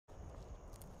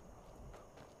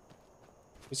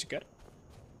Is it good?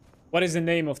 What is the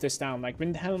name of this town? Like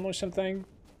Windhelm or something?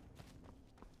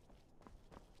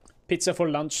 Pizza for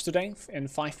lunch today in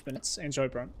 5 minutes. Enjoy,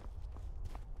 bro.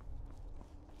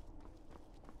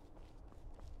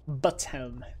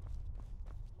 Buthelm.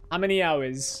 How many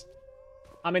hours?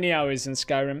 How many hours in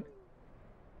Skyrim?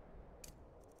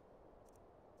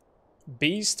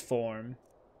 Beast form.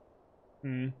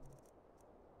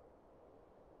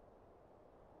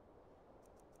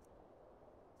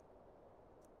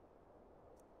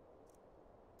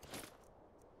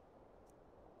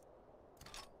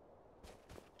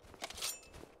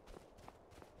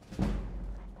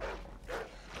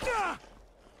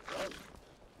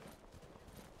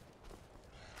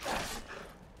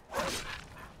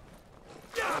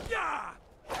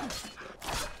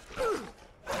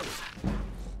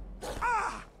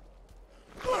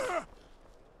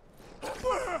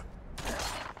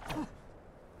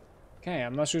 Okay,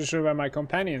 I'm not so sure where my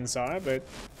companions are, but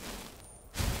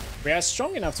we are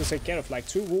strong enough to take care of like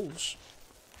 2 wolves.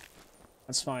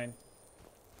 That's fine.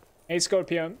 Hey,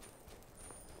 Scorpion.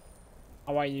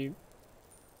 How are you?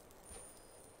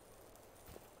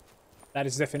 That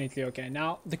is definitely okay.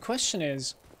 Now, the question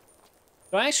is,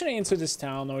 do I actually enter this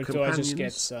town, or do I just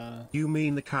get... You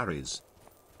mean the carries?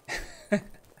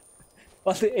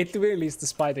 Well, at the very least, the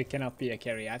spider cannot be a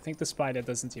carry. I think the spider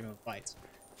doesn't even fight.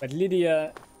 But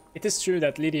Lydia... It is true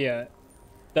that Lydia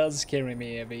does carry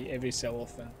me every so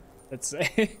often, let's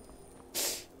say.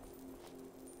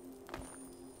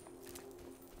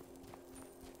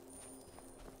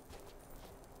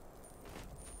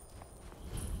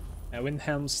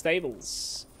 Windhelm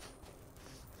Stables.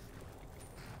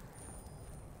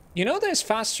 You know, there's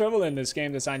fast travel in this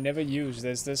game that I never use.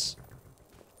 There's this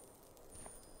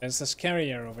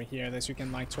carrier over here that you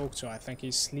can like talk to. I think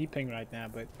he's sleeping right now,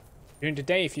 but during the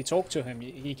day, if you talk to him,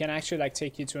 he can actually like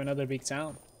take you to another big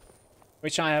town,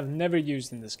 which I have never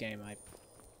used in this game.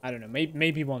 I don't know,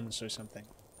 maybe once or something.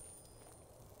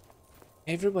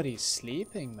 Everybody's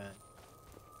sleeping, man.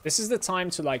 This is the time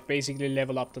to like basically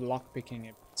level up the lockpicking, I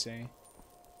would say. I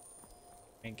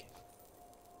think.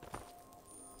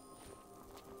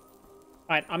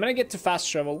 Alright, I'm gonna get to fast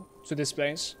travel to this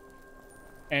place.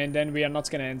 And then we are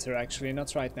not gonna enter, actually,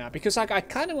 not right now. Because like, I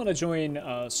kind of want to join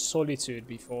Solitude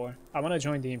before. I want to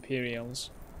join the Imperials.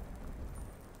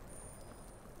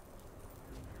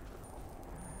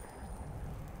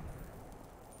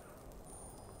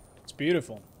 It's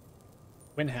beautiful.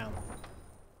 Windhelm.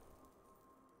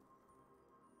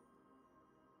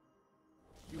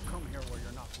 You come here where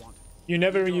you're not wanted. You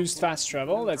never used fast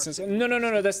travel? That's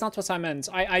no, that's not what I meant.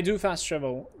 I do fast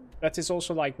travel. That is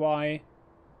also like why...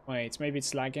 Wait, maybe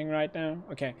it's lagging right now.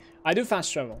 Okay, I do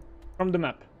fast travel from the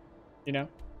map, you know,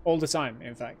 all the time.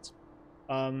 In fact,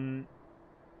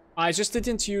 I just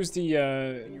didn't use the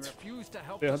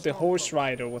horse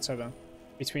ride or whatever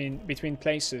between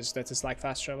places that is like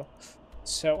fast travel.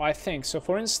 So I think so.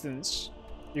 For instance,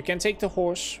 you can take the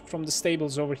horse from the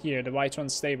stables over here, the Whiterun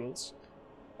stables,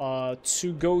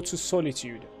 to go to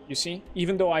Solitude. You see,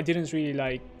 even though I didn't really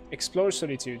like explore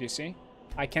Solitude, you see.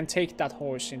 I can take that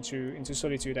horse into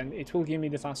Solitude, and it will give me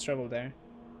the fast travel there.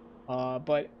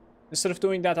 But instead of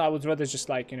doing that, I would rather just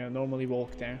like, you know, normally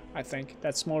walk there. I think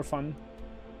that's more fun.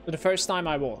 So the first time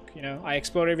I walk, you know, I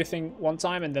explore everything one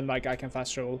time, and then like I can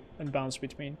fast travel and bounce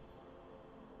between.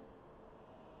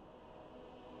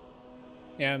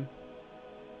 Yeah.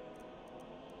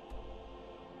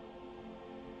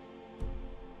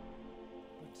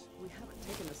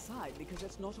 Aside because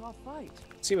it's not our fight.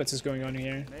 See what is going on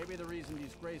here. Maybe the reason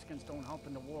these Greyskins don't help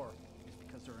in the war is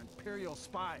because they're Imperial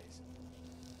spies.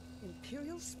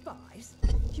 Imperial spies?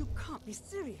 You can't be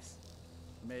serious.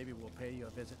 Maybe we'll pay you a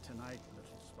visit tonight,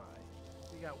 little spy.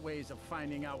 We got ways of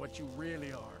finding out what you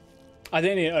really are. Are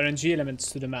there any RNG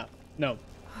elements to the map? No.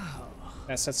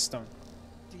 That's set stone.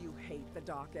 Do you hate the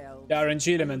Dark Elves? There are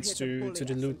RNG elements to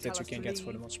the loot that you can get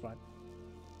for the most part.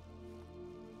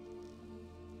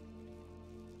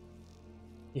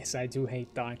 Yes, I do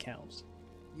hate Dark Elves.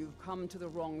 You've come to the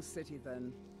wrong city,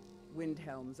 then.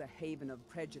 Windhelm's a haven of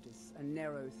prejudice and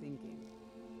narrow thinking,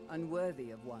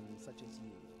 unworthy of one such as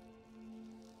you.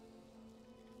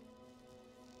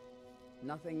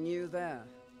 Nothing new there.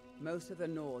 Most of the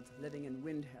Nords living in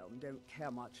Windhelm don't care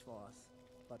much for us,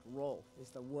 but Rolf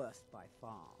is the worst by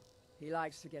far. He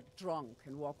likes to get drunk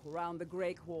and walk around the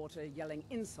Grey Quarter yelling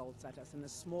insults at us in the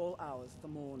small hours of the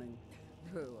morning.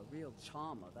 Oh, a real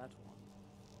charmer, that one.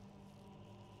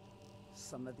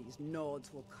 Some of these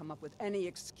Nords will come up with any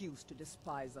excuse to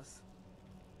despise us.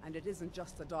 And it isn't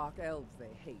just the Dark Elves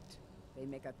they hate. They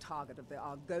make a target of the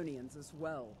Argonians as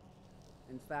well.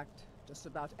 In fact, Just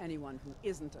about anyone who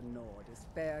isn't a Nord is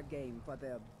fair game for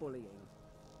their bullying.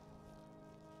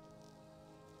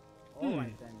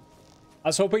 Alright then. I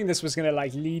was hoping this was gonna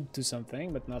like lead to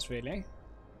something, but not really.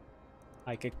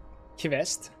 Like a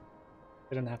quest.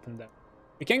 Didn't happen though.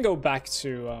 We can go back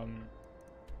to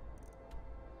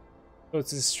go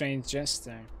to the strange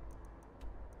jester.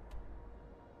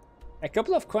 A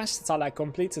couple of quests are like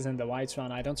completed in the White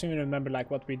Run. I don't even remember like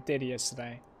what we did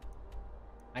yesterday.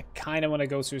 I kind of want to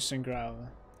go to Sungrau.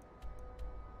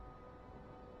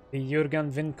 The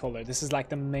Jurgen Windcaller. This is like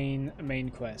the main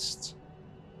quest.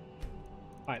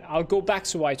 Alright, I'll go back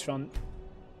to Whiterun.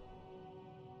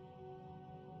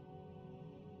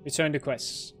 Return the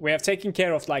quests. We have taken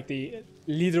care of like the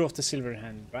leader of the Silver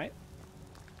Hand, right?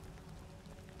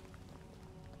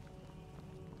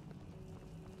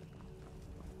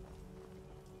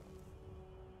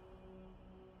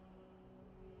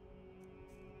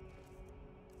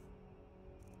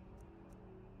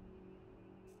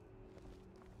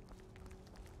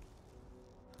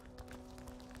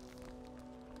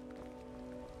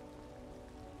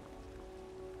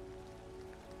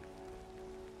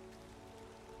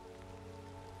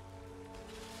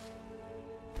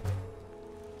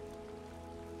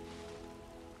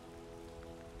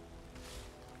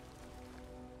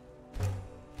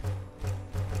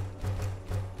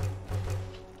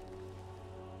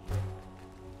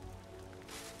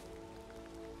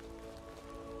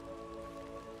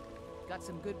 Got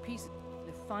some good pieces.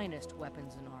 The finest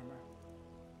weapons and armor.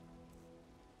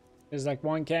 There's like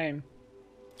one game.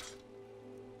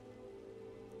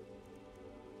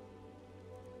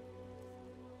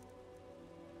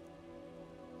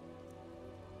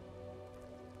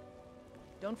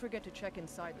 Don't forget to check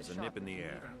inside the shop. There's a nip in if the you need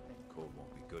air. anything. Cold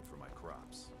won't be good for my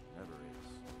crops. Never is.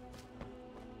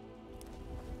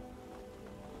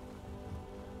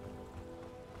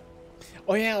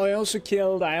 Oh yeah, I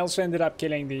also ended up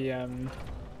killing the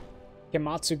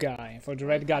Kematsu guy for the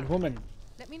Red God woman.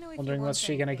 Let me know if Wondering you want what's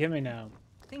she gonna anything. give me now.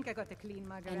 Think I got a clean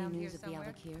mug Any around here news of the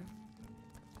somewhere? Alakir?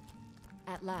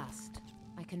 At last,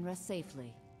 I can rest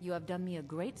safely. You have done me a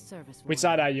great service. Which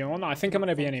warrior. side are you on? I think I'm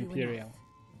gonna be an Thank you Imperial. enough.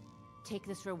 Take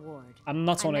this reward. I'm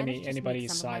not I on managed to sneak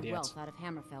anybody's some of my side yet. wealth out of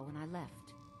Hammerfell when I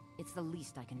left. It's the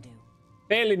least I can do.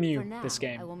 Fairly For new, now, this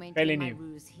game. I will maintain Fairly my new.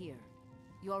 ruse here.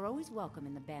 You are always welcome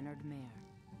in the Bannered Mare.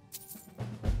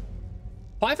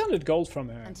 500 gold from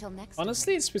her. Until next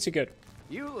Honestly, it's pretty good.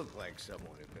 You look like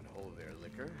someone who can hold their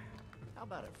liquor. How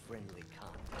about a friendly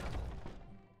comment?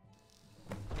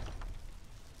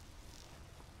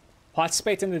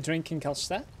 Participate in the drinking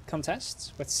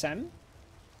contest with Sam.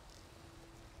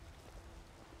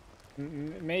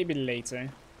 Maybe later.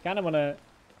 Kind of want to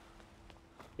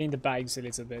clean the bags a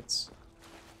little bit.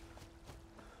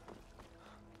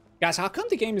 Guys, how come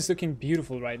the game is looking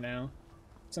beautiful right now?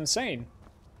 It's insane.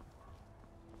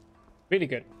 Really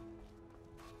good.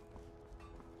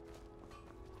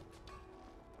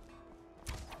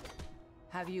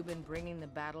 Have you been bringing the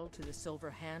battle to the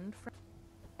Silver Hand?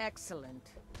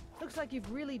 Excellent. Looks like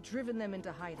you've really driven them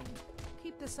into hiding.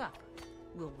 Keep this up.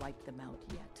 We'll wipe them out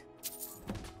yet.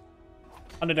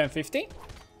 150?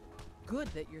 Good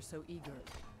that you're so eager.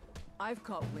 I've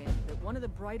caught wind that one of the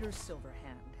Brighter Silver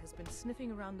Hand has been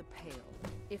sniffing around the Pale.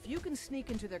 If you can sneak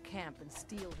into their camp and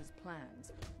steal his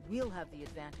plans, we'll have the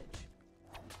advantage.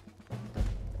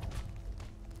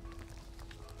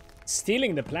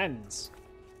 Stealing the plans.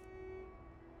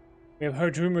 We have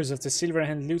heard rumors of the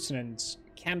Silverhand lieutenants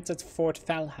camped at Fort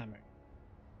Valhammer.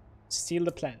 Steal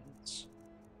the plans.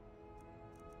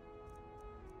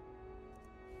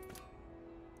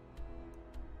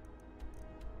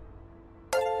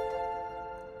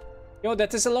 Yo,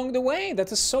 that is along the way.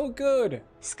 That is so good.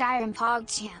 Skyrim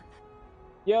PogChamp.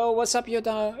 Yo, what's up,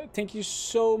 Yoda? Thank you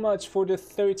so much for the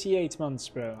 38 months,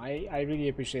 bro. I really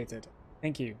appreciate it.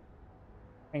 Thank you.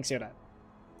 Thanks, Yoda.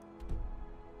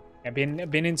 I've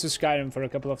been into Skyrim for a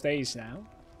couple of days now.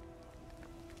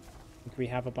 I think we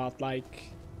have about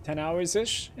like 10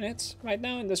 hours-ish in it right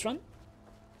now in this run.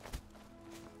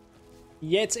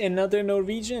 Yet another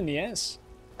Norwegian, yes.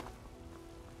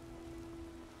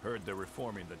 Heard they're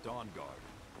reforming the Dawn Guard.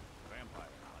 Vampire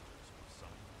hunters or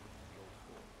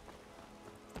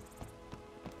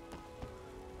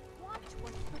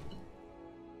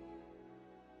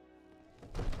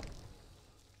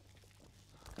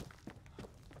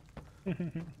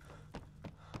something.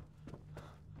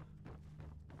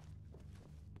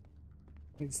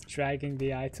 It's dragging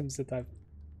the items that I've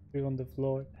put on the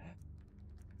floor.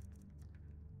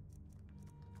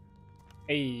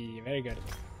 Hey, very good.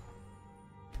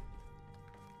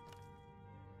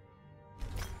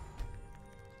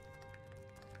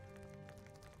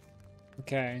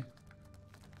 Okay.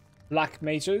 black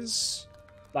mages.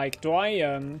 Like, do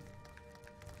I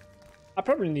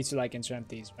probably need to like enchant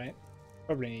these, right?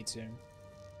 Probably need to.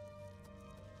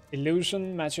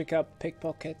 Illusion, magicka,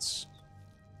 pickpockets.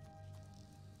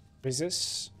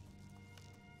 Resist.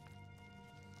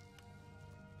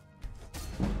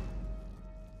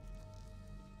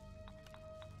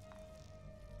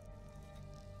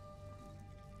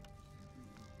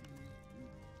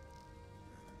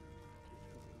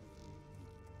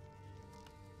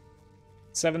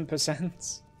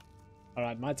 %.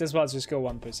 Alright, might as well just go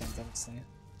 1%, I would say.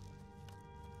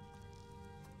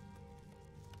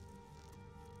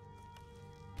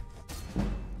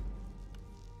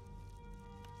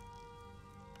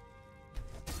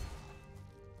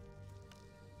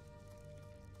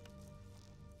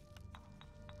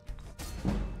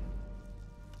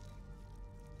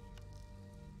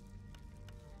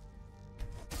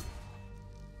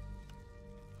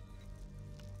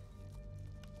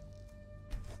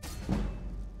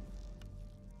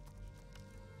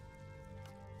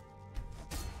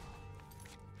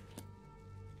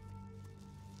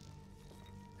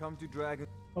 Come to Dragon.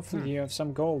 Hopefully you have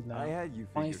some gold now. I had you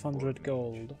figured 500 for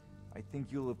gold. I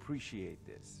think you'll appreciate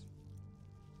this.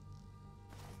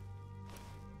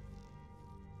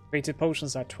 Rated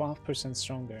potions are 12%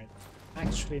 stronger.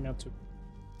 Actually not too.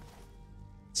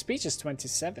 Speech is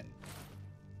 27.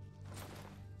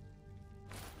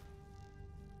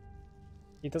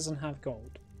 He doesn't have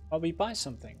gold. Well, we buy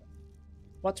something.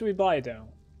 What do we buy though?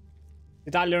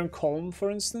 Did I learn Calm,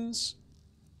 for instance?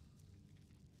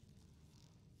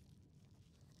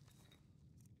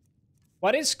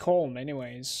 What is Calm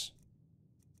anyways?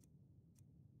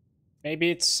 Maybe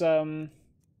it's no,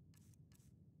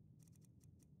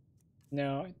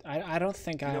 I don't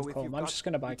think I have Calm. I'm just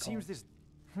gonna buy Calm.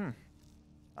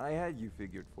 I had you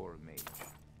figured for a mage.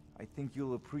 I think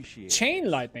you'll appreciate Chain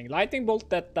this. Lightning. Lightning Bolt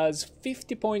that does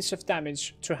 50 points of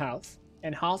damage to health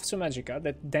and half to magicka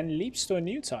that then leaps to a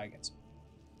new target.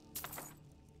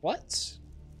 What?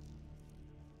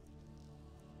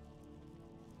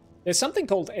 There's something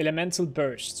called Elemental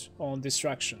Burst on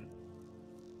Destruction.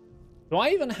 Do I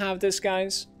even have this,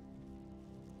 guys?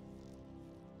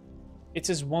 It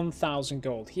is 1000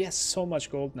 gold. He has so much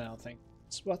gold now, I think.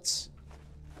 What?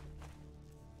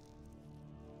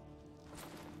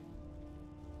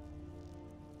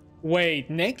 Wait,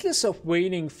 Necklace of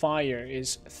Wailing Fire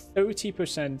is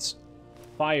 30%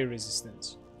 fire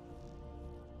resistance.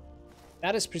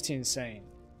 That is pretty insane.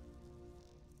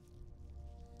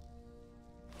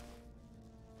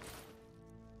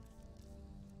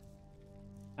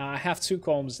 I have 2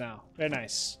 calms now. Very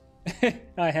nice.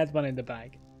 I had one in the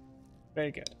bag.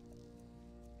 Very good.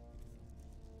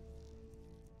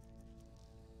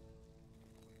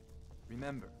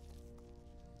 Remember.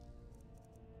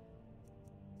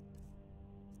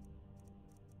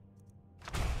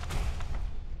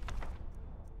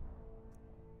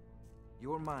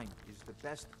 Your mind is the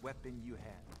best weapon you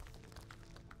have.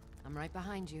 I'm right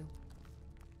behind you.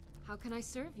 How can I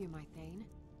serve you, my Thane?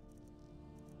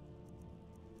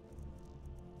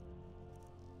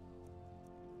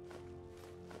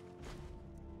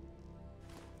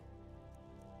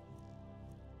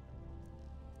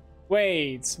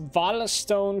 Wait, Valor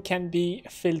Stone can be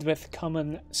filled with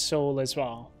common soul as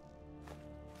well.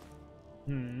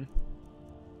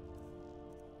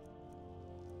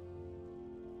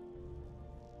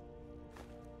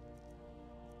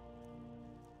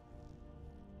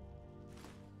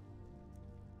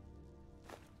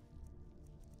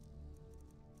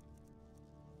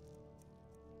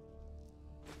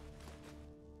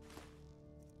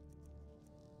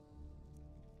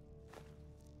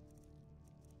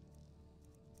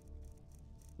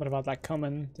 What about that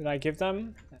common? Did I give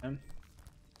them?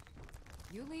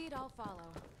 You lead, I'll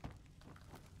follow.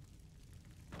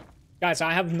 Guys,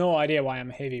 I have no idea why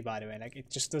I'm heavy, by the way. Like, it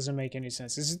just doesn't make any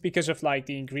sense. Is it because of, like,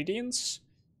 the ingredients?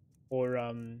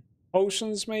 Or,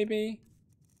 potions, maybe?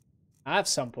 I have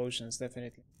some potions,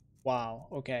 definitely. Wow,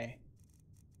 okay.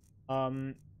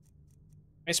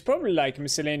 It's probably, like,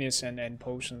 miscellaneous and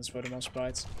potions for the most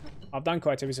part. I've done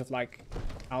quite a bit of, like,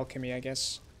 alchemy, I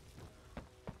guess.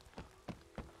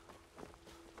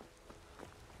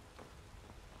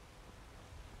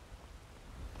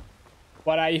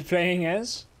 What are you playing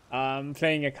as? I'm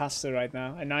playing a caster right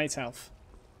now, a night elf.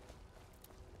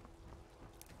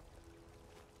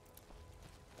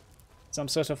 Some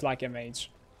sort of like a mage.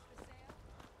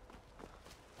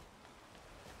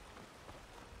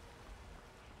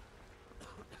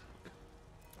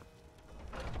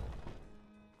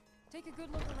 Take a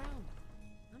good look around.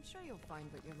 I'm sure you'll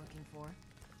find what you're looking for.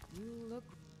 You look.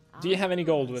 Do you have any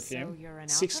gold with So you? you're an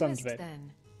 600. alchemist,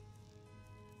 then.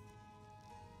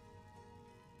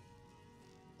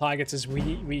 Target is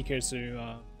weaker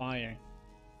to fire.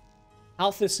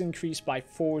 Health is increased by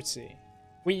 40.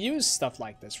 We use stuff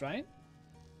like this, right?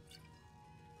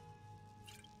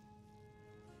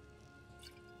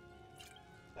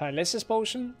 Paralysis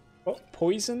potion? Oh,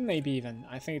 poison? Maybe even.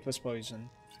 I think it was poison.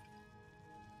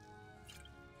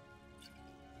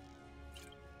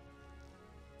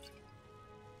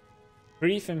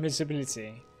 Brief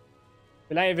invisibility.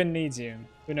 Will I even need you?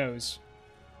 Who knows?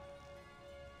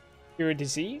 Cure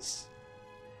disease?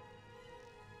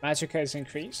 Magicka is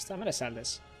increased. I'm gonna sell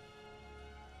this.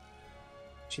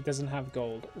 She doesn't have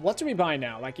gold. What do we buy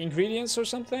now? Like ingredients or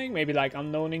something? Maybe like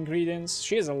unknown ingredients?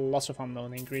 She has a lot of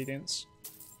unknown ingredients.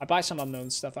 I buy some unknown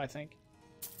stuff, I think.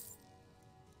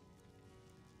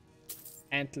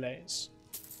 Antlers.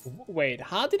 Wait,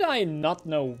 how did I not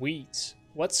know wheat?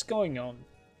 What's going on?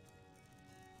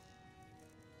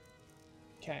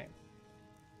 Okay.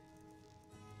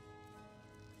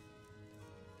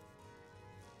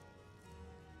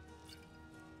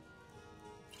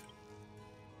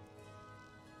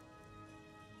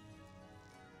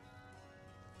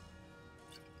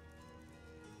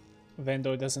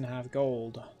 Vendor doesn't have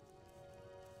gold.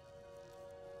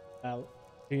 Well,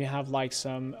 do you have like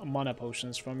some mana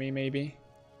potions for me, maybe?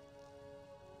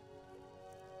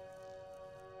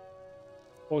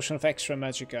 Potion of extra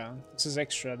magicka. This is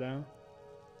extra though.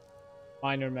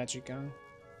 Minor magicka.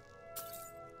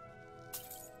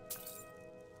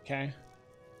 Okay.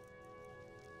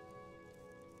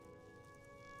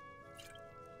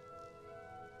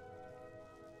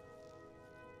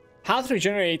 Health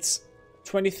regenerates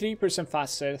 23%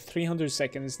 faster, 300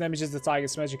 seconds. Damages the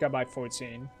target's magicka by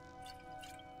 14.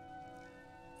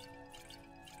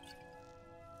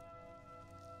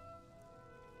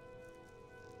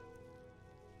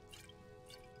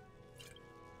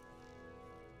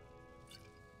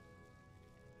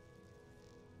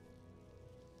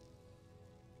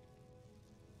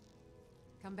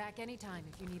 Come back anytime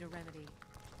if you need a remedy.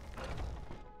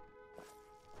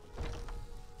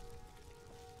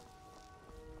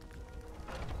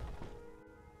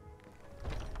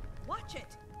 Watch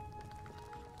it!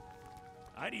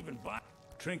 I'd even buy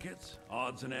trinkets,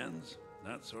 odds and ends,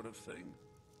 that sort of thing.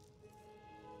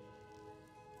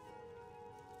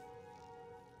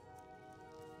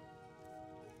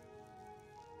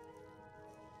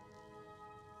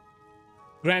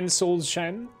 Grand Soul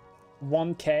Shen.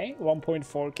 1k,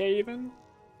 1.4k even.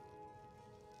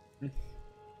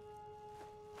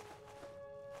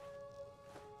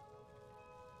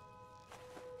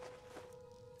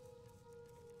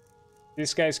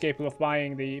 This guy is capable of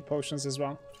buying the potions as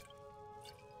well.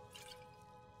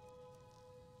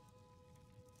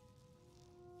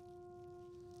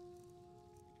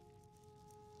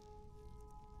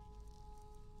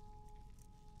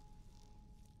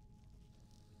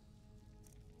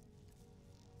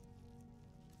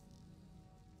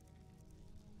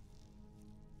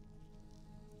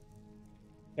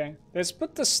 Okay, let's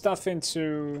put the stuff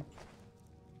into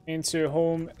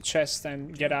home chest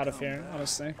and get out of here,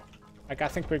 honestly. Like, I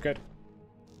think we're good.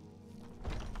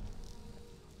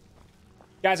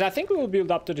 Guys, I think we will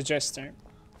build up to the Jester.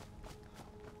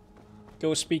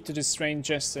 Go speak to the strange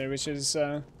Jester, which is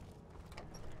a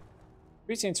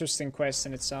pretty interesting quest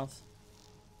in itself.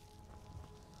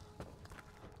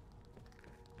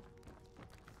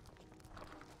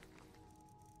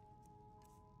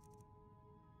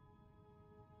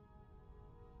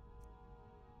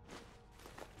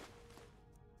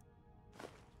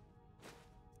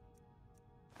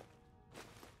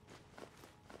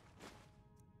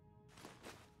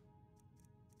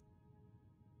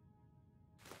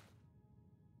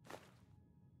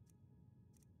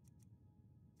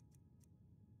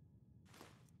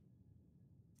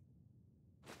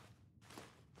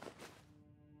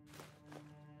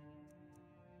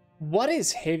 What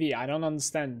is heavy? I don't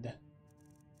understand.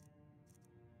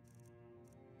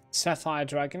 Sapphire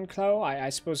Dragon Claw? I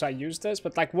suppose I use this,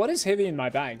 but like, what is heavy in my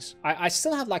bags? I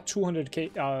still have like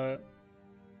 200k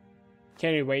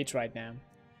carry weight right now.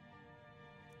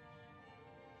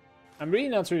 I'm really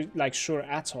not really, like, sure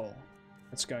at all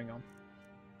what's going on.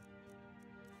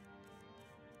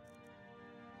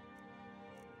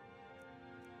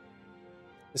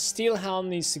 The steel helm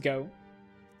needs to go.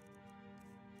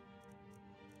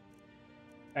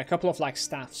 A couple of like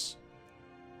staffs.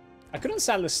 I couldn't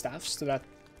sell the staffs to that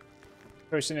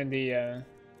person in the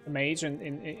mage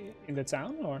in the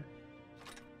town, or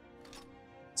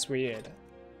it's weird.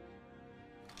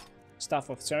 Staff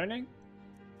of turning.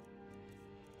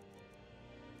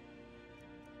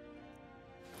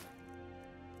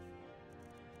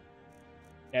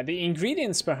 Yeah, the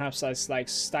ingredients perhaps is like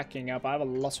stacking up. I have a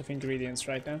lot of ingredients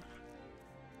right now.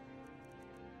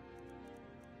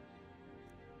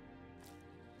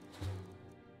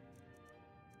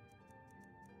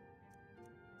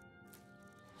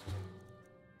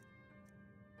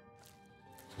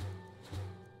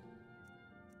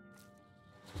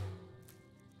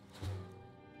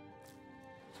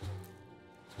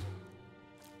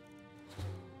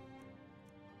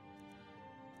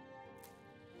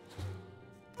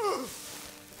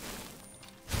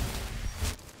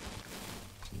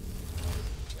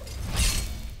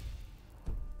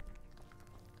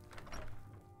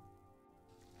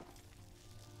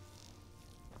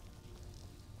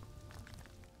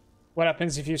 What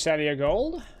happens if you sell your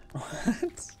gold?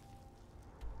 What?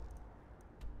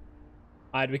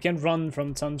 Alright, we can run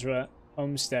from Tundra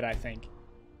Homestead, I think.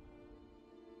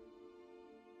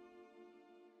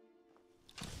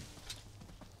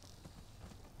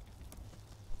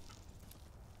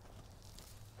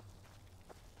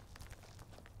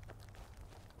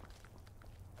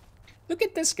 Look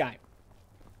at this guy.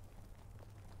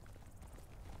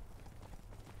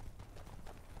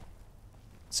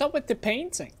 What's up with the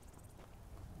painting?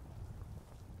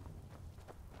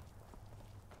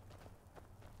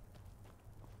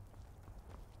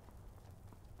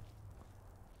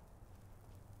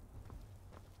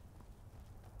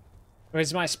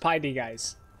 Where's my Spidey,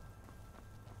 guys?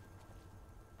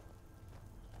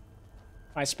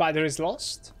 My spider is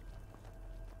lost?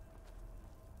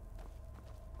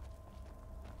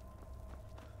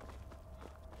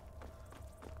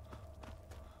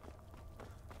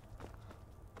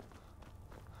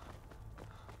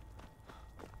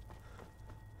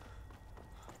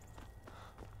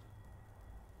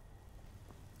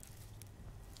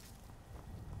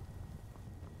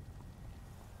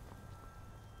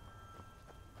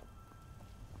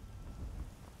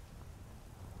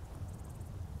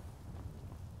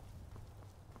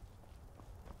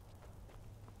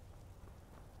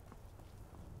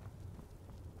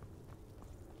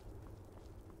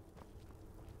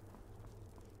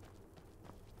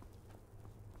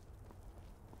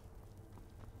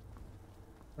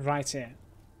 Right here.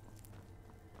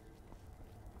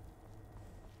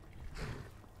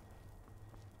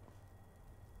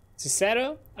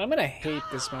 Cicero? I'm gonna hate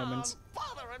this moment.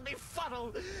 Bother and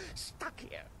befuddle! Stuck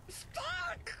here.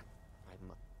 Stuck!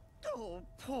 Oh,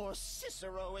 poor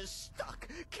Cicero is stuck.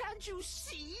 Can't you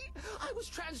see? I was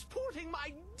transporting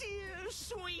my dear,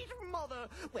 sweet mother.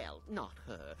 Well, not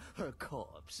her. Her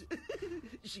corpse.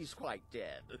 She's quite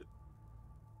dead.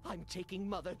 I'm taking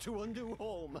Mother to a new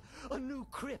home, a new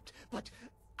crypt, but...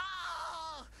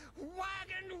 Ah!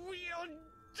 Wagon wheel!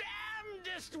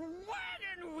 Damnedest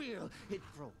wagon wheel! It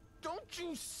broke. Don't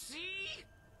you see?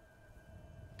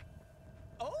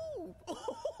 Oh!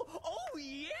 Oh,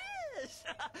 yes!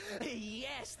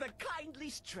 Yes, the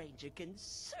kindly stranger can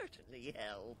certainly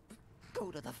help. Go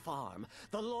to the farm,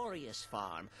 the Lorius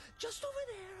farm, just over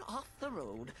there, off the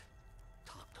road.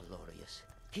 Talk to Lorius.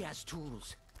 He has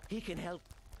tools. He can help.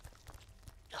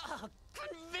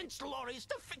 Convince Lorius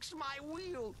to fix my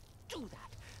wheel. Do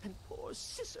that, and poor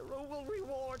Cicero will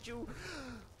reward you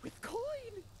with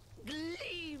coin.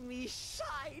 Gleamy,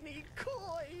 shiny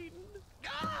coin.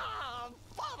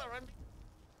 Father and...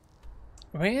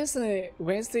 Where's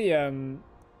the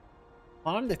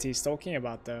farm that he's talking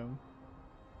about though?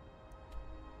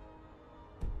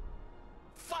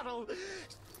 Fuddle.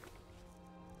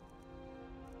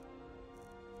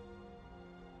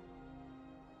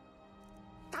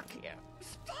 Stuck here.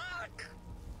 Stuck.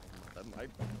 My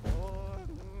poor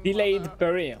Delayed mother.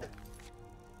 burial.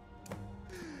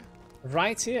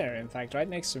 Right here, in fact, right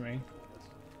next to me.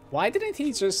 Why didn't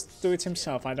he just do it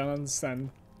himself? I don't understand.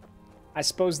 I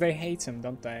suppose they hate him,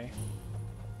 don't they?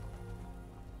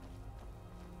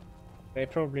 They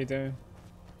probably do.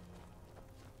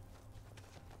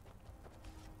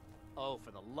 Oh,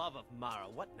 for the love of Mara,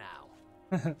 what now?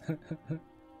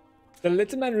 The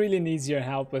little man really needs your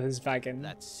help with his wagon.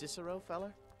 That Cicero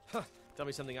fella? Huh, tell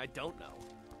me something I don't know.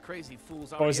 Crazy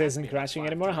fools Horse isn't crashing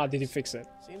anymore? How did you fix it?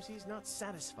 Seems he's not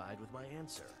satisfied with my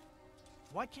answer.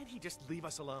 Why can't he just leave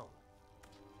us alone?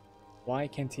 Why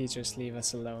can't he just leave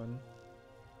us alone?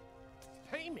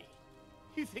 Pay me?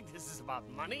 You think this is about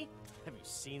money? Have you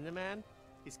seen the man?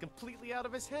 He's completely out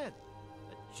of his head.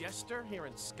 A jester here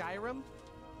in Skyrim?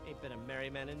 Ain't been a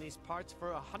merry man in these parts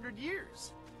for 100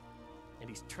 years. And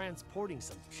he's transporting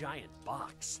some giant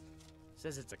box.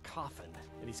 Says it's a coffin,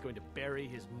 and he's going to bury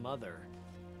his mother.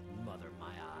 Mother, my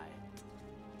eye.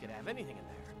 Could have anything in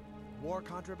there. War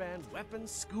contraband,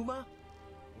 weapons, skooma.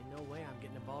 Ain't no way I'm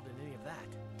getting involved in any of that.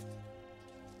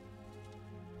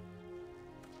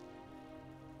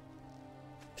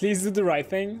 Please do the right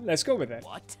thing. Let's go with it.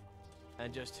 What?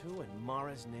 And just who in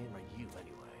Mara's name are you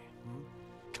anyway? Hmm?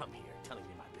 Come here, telling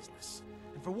me my business.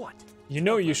 And for what? You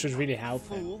know you should really help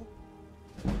him. Fool.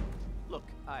 Look,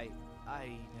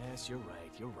 yes, you're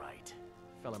right.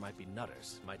 Fella might be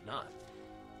nutters, might not.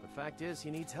 The fact is,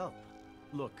 he needs help.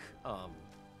 Look,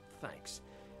 thanks.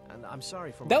 And I'm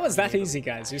sorry for... That was that easy,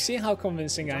 guys. You see how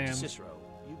convincing I am. Cicero,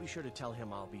 you be sure to tell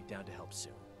him I'll be down to help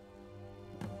soon.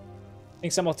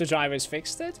 Think some of the drivers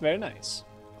fixed it? Very nice.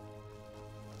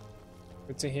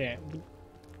 Good to hear.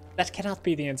 That cannot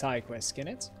be the entire quest, can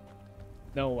it?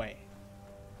 No way.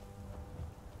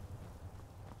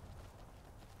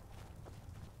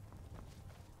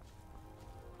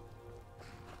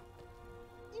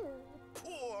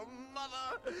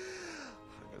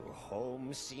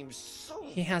 Home seems so...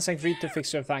 He has agreed to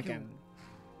fix your wagon.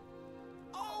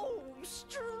 Oh,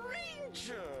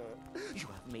 stranger! You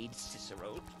have made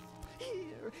Cicero.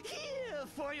 Here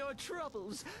for your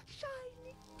troubles.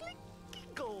 Shiny, clicky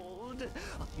gold.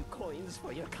 A few coins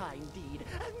for your kind deed.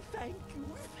 And thank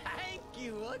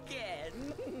you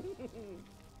again.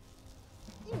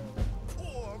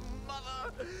 Poor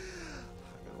mother.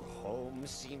 Her home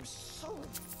seems so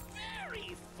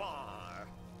very far.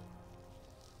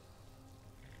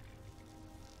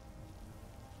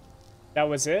 That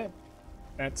was it.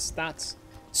 That's that.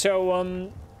 So,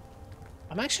 I'm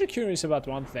actually curious about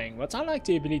one thing. What are like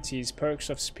the abilities, perks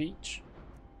of speech?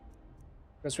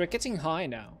 Because we're getting high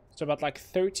now. It's about like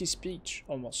 30 speech,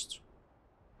 almost.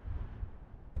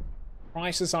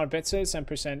 Prices are better,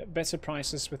 10% better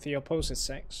prices with the opposite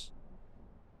sex.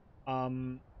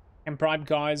 Can bribe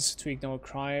guards to ignore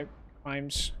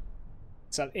crimes.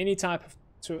 Sell any type of,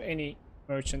 to any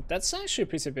merchant. That's actually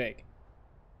pretty big.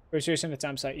 Persuasion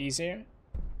attempts are easier.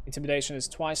 Intimidation is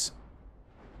twice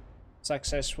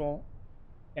successful.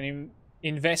 And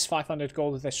invest 500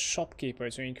 gold with a shopkeeper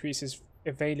to increase his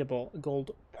available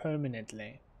gold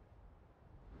permanently.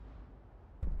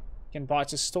 Can buy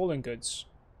to stolen goods.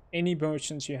 Any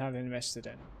merchants you have invested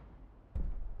in.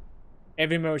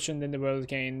 Every merchant in the world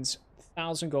gains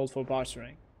 1,000 gold for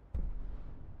bartering.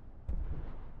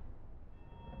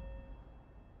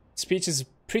 Speech is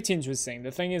pretty interesting.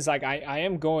 The thing is, like, I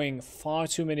am going far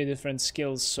too many different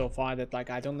skills so far that, like,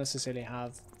 I don't necessarily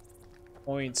have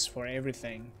points for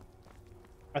everything.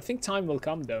 I think time will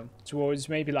come, though, towards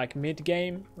maybe, like,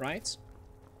 mid-game, right?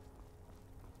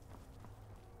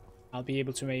 I'll be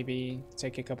able to maybe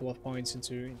take a couple of points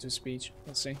into speech.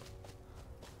 Let's see.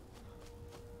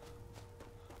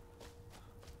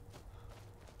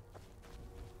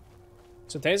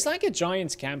 So there's like a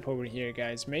giant camp over here,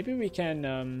 guys. Maybe we can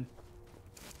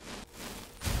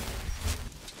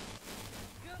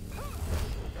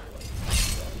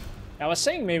I was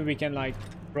saying maybe we can like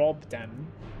rob them.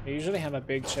 They usually have a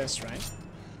big chest, right?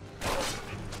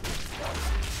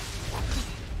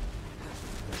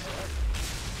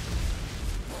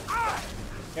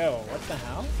 Yo, what the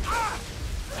hell?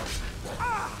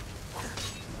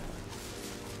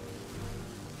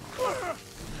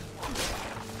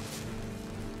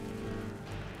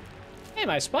 Hey,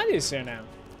 my Spidey is here now.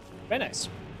 Very nice.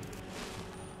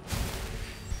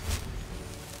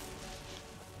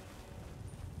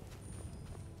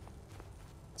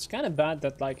 It's kind of bad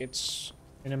that, like, it's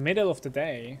in the middle of the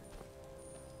day.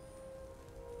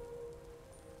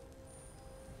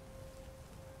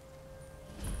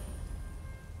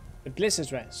 The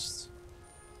Blizzard Rest.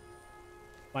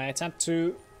 My attempt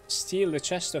to steal the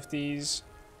chest of these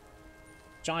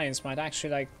giants might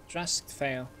actually, like, drastically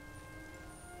fail.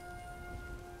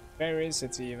 Where is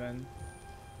it even?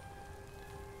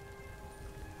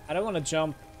 I don't want to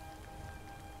jump.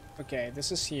 Okay,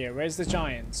 this is here. Where's the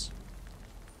giants?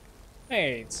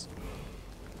 Wait.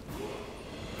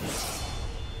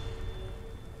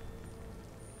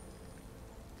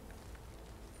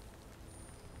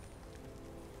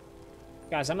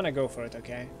 Guys, I'm gonna go for it,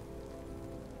 okay?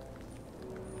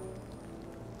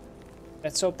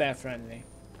 Let's hope they're friendly.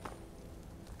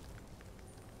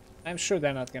 I'm sure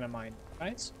they're not gonna mind,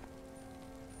 right?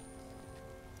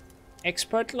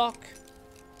 Expert lock?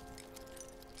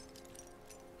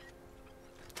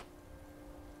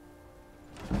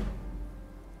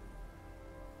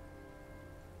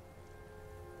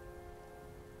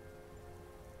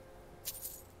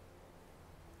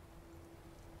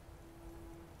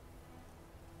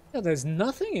 Yeah, there's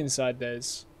nothing inside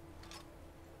this.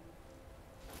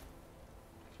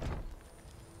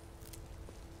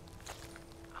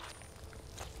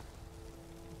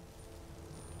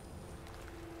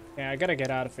 Yeah, I gotta get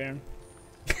out of here.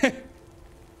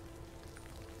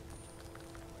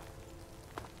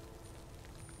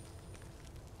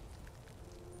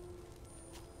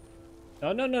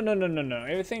 No.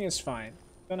 Everything is fine.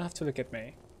 Don't have to look at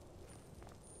me.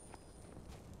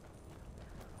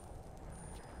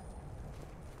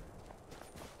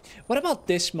 What about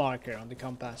this marker on the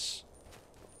compass?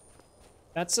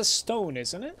 That's a stone,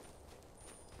 isn't it?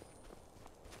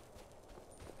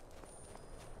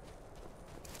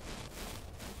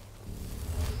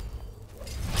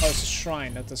 Oh, it's a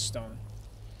shrine, not a stone.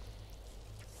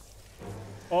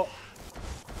 Oh.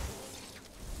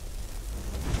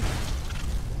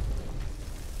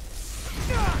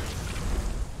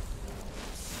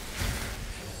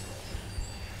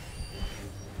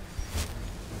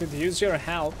 Could use your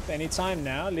help anytime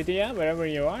now, Lydia, wherever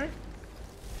you are.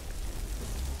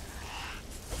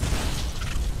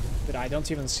 But I don't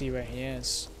even see where he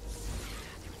is.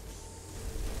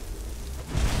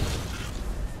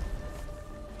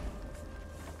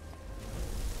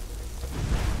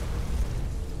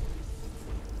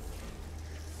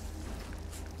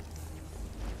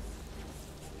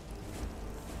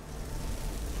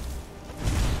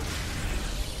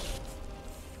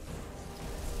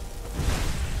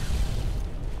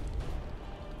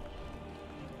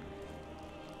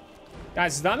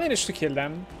 Guys, did I manage to kill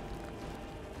them?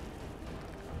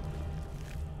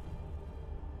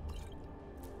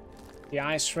 The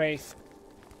Ice Wraith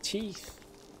teeth.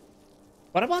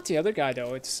 What about the other guy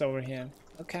though? It's over here.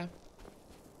 Okay.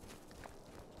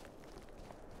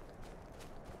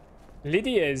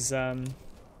 Lydia is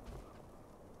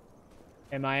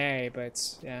MIA,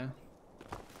 but yeah.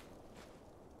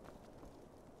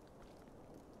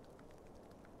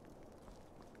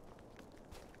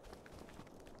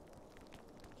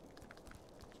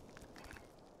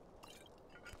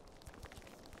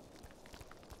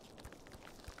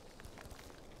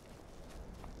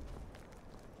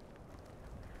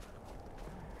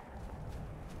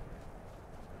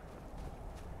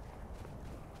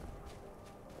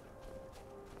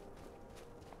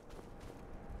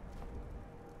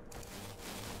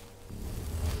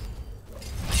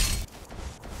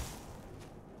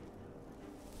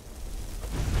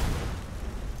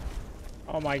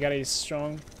 Oh my god, he's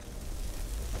strong.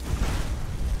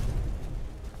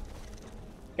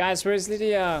 Guys, where's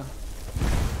Lydia?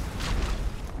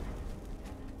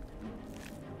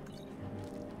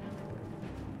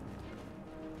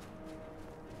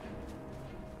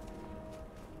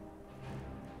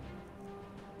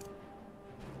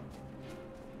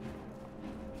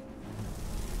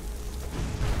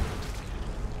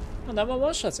 Oh, that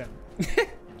one shot him.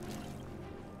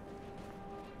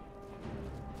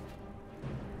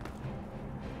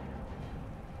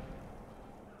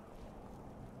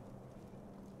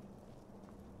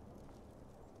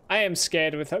 I am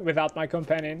scared without my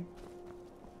companion.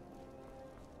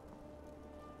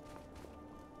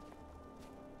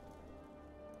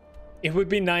 It would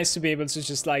be nice to be able to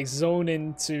just like zone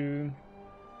into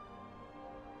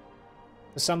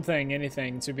something,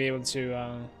 anything, to be able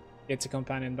to get the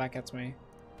companion back at me.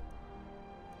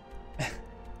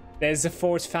 There's a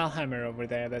Fort Valhammer over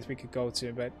there that we could go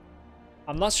to, but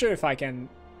I'm not sure if I can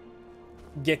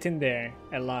get in there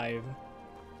alive.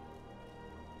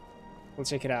 We'll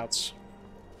check it out.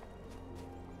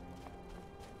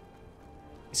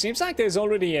 It seems like there's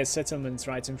already a settlement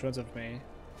right in front of me.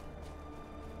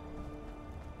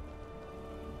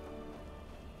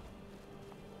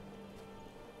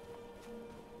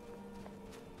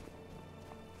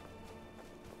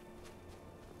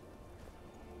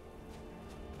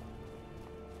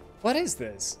 What is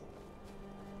this?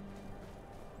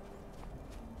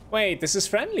 Wait, this is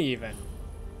friendly even.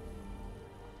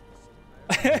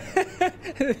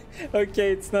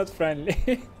 Okay, it's not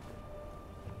friendly.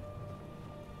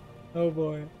 Oh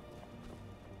boy.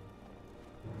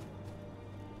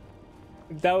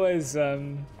 That was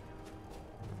not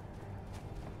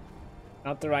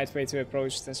the right way to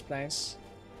approach this place.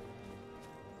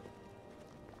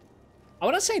 I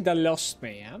want to say they lost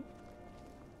me, yeah?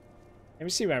 Let me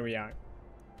see where we are.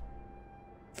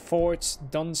 Fort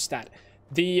Dunstad.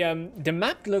 The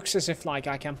map looks as if like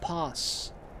I can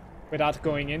pass without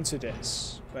going into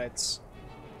this, but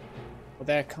well,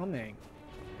 they're coming.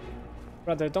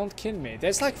 Brother, don't kill me.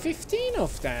 There's like 15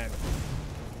 of them.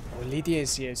 Oh, Lydia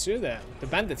is here too, the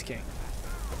Bandit King.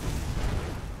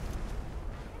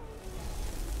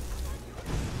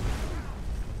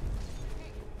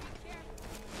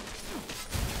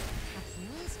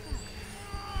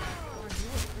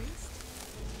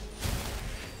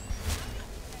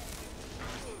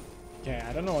 Okay,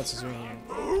 I don't know what to do here.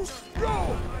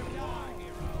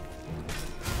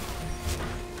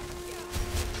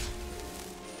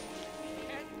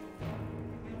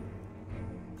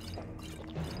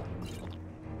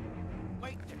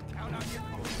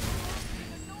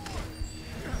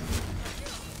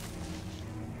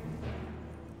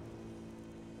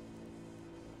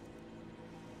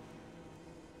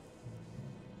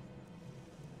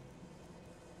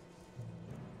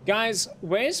 Guys,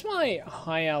 where's my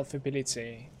high elf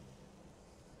ability?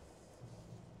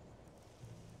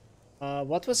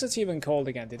 What was it even called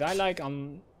again? Did I like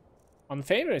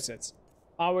unfavorite it?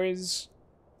 Hours.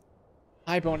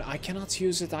 Highbone. I cannot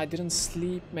use it. I didn't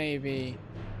sleep maybe.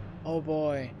 Oh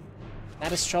boy.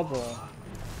 That is trouble.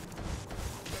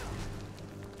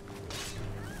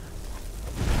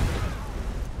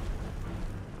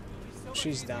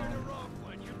 She's down.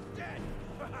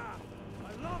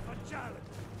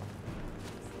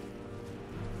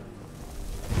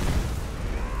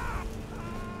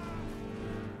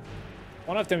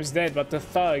 One of them is dead, but the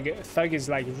thug is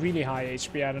like really high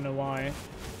HP. I don't know why.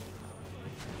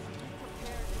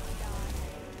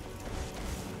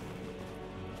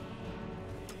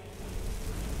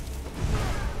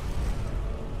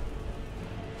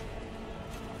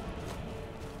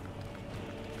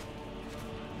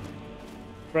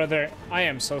 Brother, I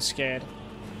am so scared.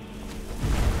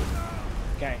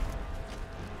 Okay.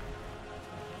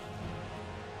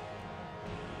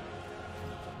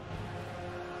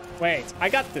 Wait, I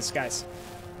got this, guys.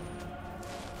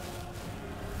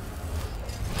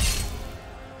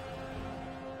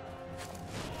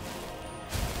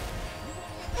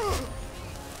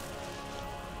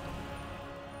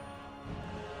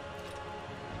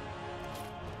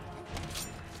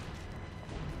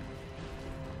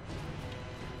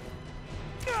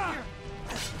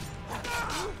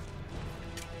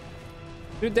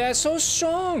 Dude, they're so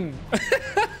strong!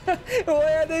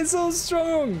 Why are they so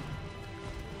strong?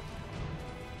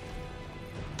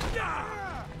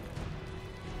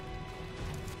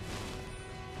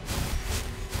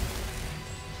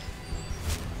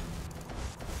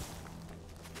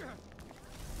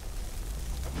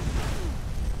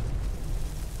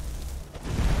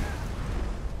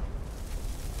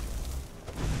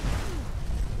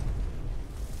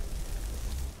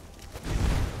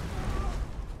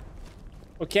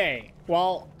 Okay,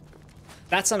 well,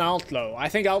 that's an outlaw. I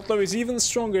think outlaw is even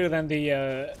stronger than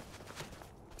the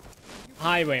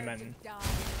highwayman. I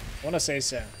wanna say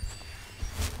so.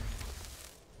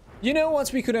 You know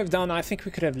what we could have done? I think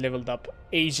we could have leveled up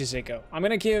ages ago. I'm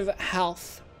gonna give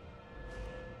health.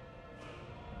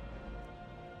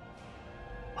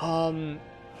 I'm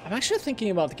actually thinking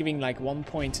about giving like 1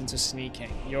 point into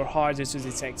sneaking. You're harder to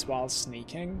detect while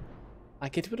sneaking.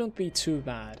 Like, it wouldn't be too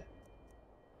bad.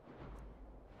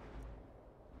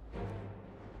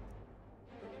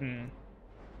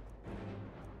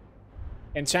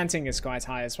 Enchanting is quite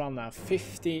high as well now.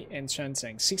 50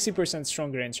 enchanting. 60%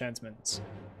 stronger enchantments.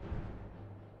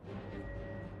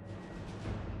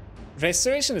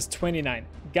 Restoration is 29.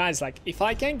 Guys, like, if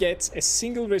I can get a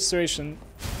single restoration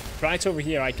right over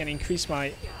here, I can increase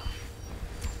my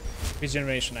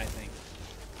regeneration, I think.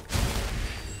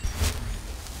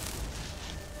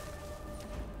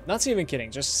 Not even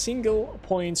kidding. Just single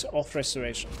point of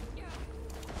restoration.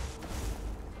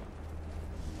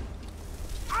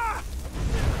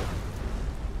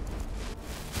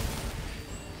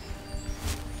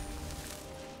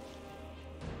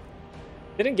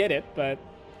 Didn't get it, but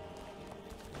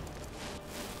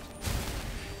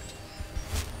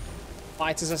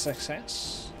fight is a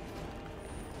success.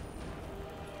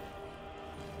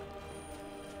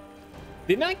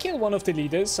 Didn't I kill one of the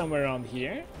leaders somewhere around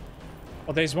here?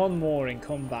 Oh, there's one more in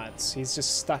combat. He's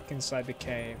just stuck inside the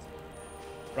cave.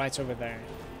 Right over there.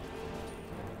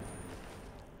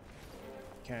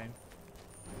 Okay.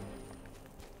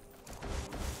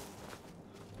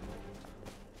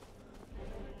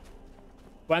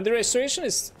 When the restoration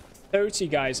is 30,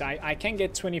 guys, I can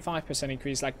get 25%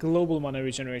 increase, like global mana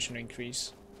regeneration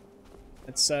increase.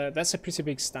 That's a pretty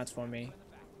big stat for me.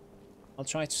 I'll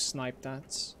try to snipe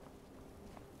that.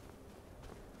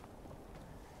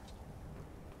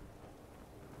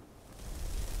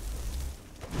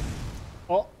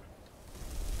 Oh.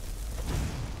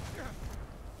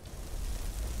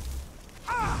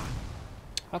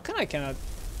 How come I cannot?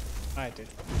 I did.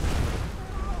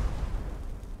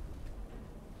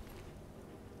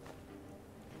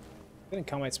 Didn't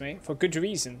come at me for good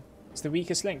reason. It's the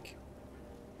weakest link.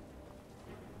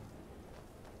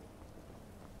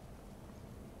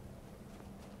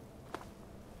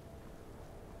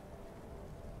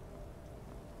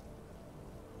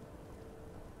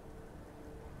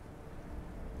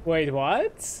 Wait,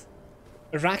 what?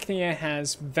 Arachnia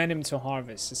has venom to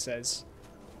harvest, it says.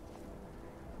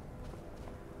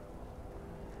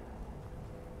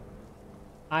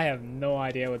 I have no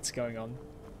idea what's going on.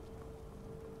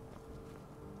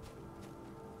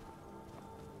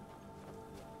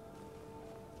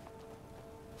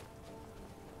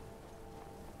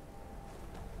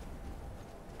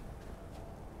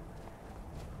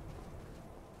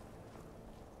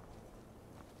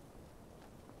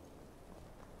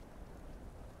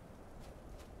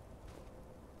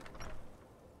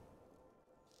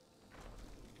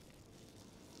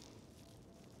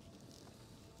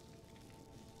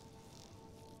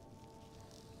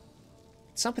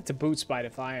 What's up with the boots by the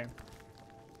fire?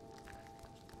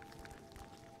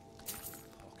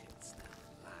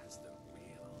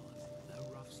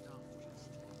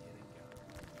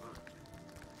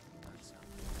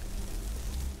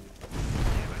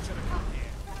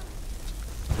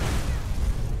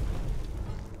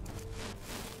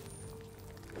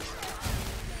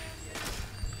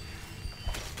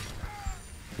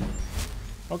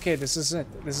 Okay, this is it.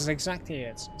 This is exactly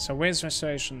it. So where's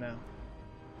restoration now?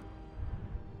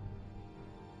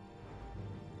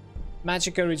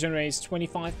 Magicka regenerates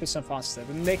 25% faster.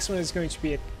 The next one is going to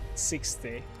be at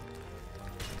 60.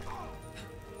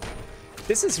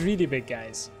 This is really big,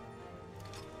 guys.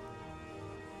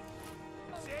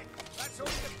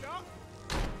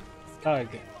 Oh,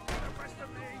 okay.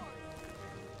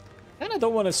 And I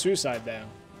don't want a suicide there.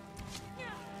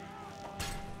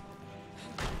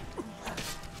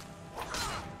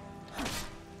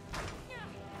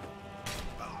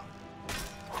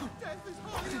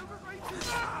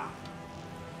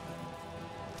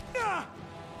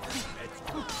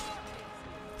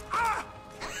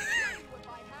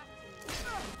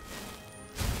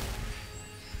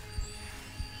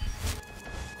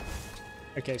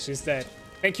 Okay, she's dead.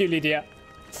 Thank you, Lydia.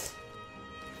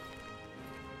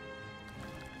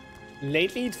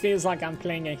 Lately, it feels like I'm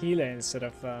playing a healer instead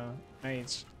of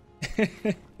mage. It's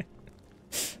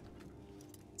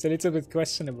a little bit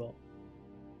questionable.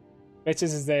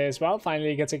 Witches is there as well.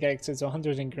 Finally got a character to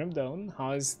 100 in Grimdone.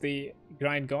 How is the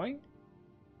grind going?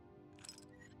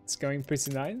 It's going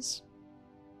pretty nice.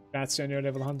 That's on your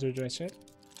level 100, Richard.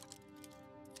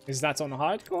 Is that on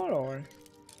hardcore or?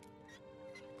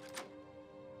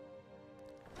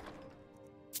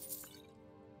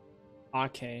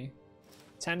 Okay.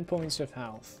 10 points of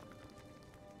health.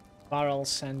 Barrel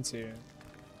Sentu.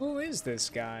 Who is this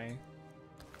guy?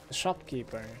 The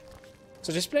shopkeeper.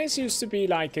 So this place used to be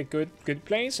like a good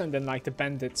place, and then like the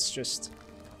bandits just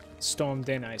stormed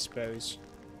in, I suppose.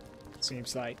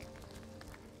 Seems like.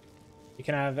 You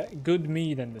can have good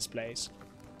meat in this place.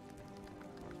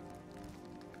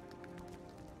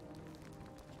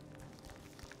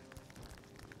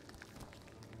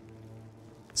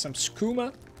 Some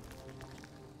skooma.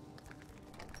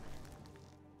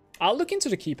 I'll look into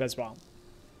the keep as well.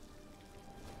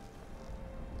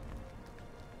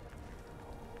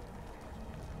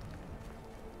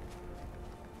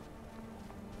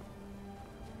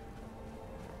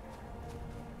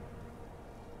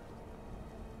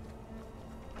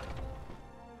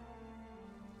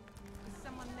 Is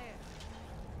someone there?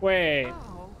 Wait.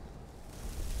 Oh.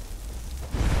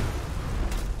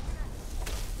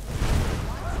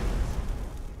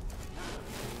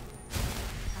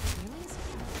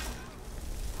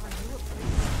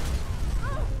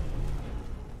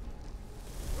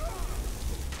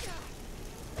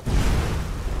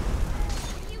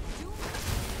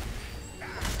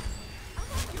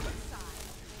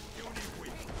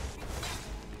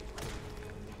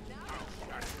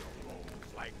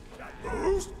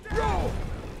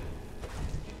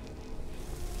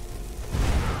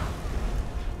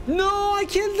 No, I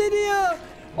killed Lydia!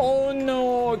 Oh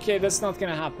no, okay, that's not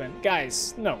gonna happen.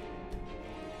 Guys, no.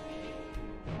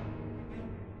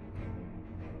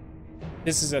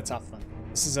 This is a tough one.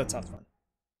 This is a tough one.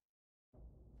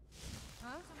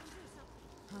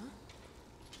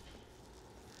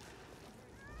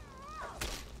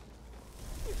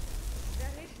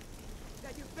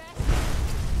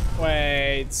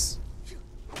 Wait.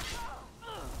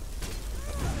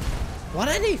 What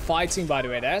are they fighting, by the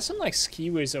way? There's some like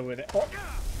skiwers over there. Oh.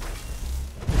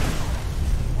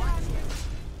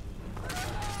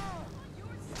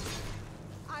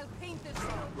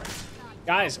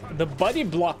 Guys, the body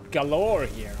block galore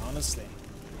here, honestly.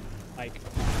 Like.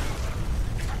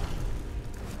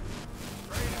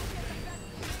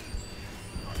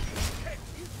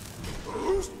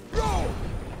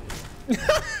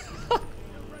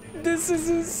 This is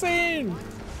insane.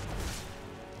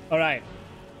 All right.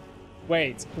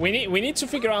 Wait, we need to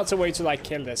figure out a way to like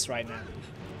kill this right now.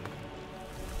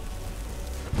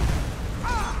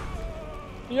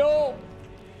 Yo.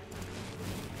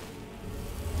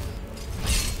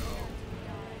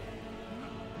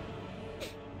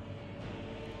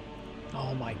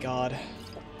 Oh my god.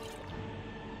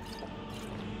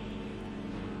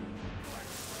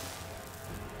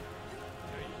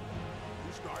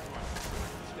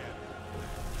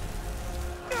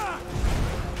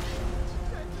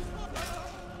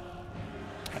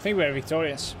 I think we're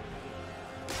victorious.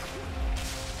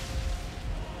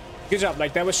 Good job.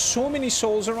 Like, there were so many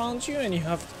souls around you, and you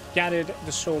have gathered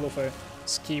the soul of a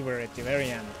skier at the very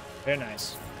end. Very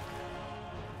nice.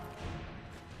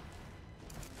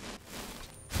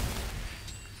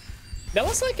 That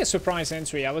was like a surprise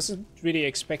entry. I wasn't really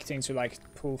expecting to like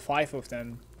pull 5 of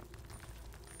them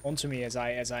onto me as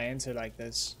I enter like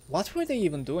this. What were they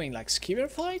even doing? Like skier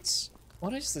fights?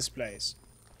 What is this place?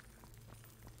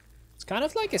 It's kind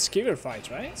of like a skier fight,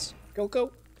 right? Go,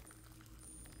 go.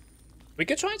 We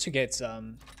could try to get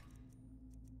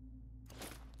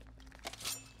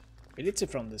ability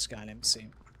from this guy. Let me see.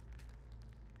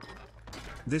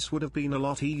 This would have been a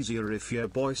lot easier if your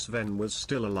boy Sven was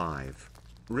still alive.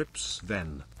 Rip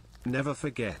Sven. Never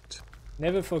forget.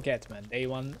 Never forget, man. Day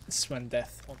 1 Sven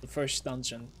death on the first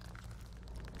dungeon.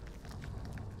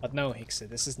 But no, Hixie,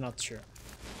 this is not true.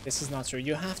 This is not true.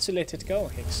 You have to let it go,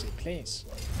 Hixie, please.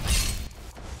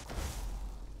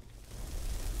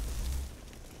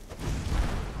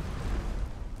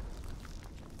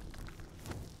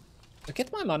 To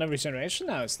get my mana regeneration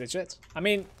now is legit. I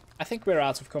mean, I think we're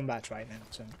out of combat right now,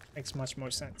 so it makes much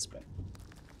more sense, but...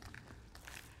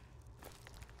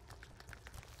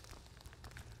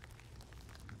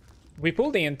 We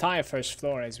pulled the entire first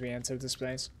floor as we entered this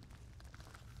place.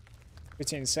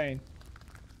 Pretty insane.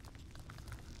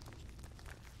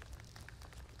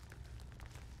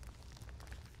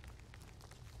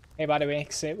 Hey, by the way,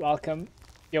 Xi, welcome.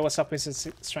 Yo, what's up,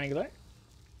 Mr. Strangler?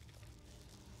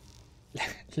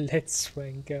 Let's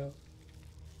swing go.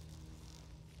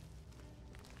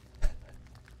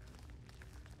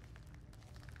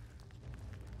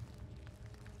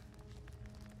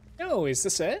 Yo, is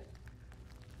this it?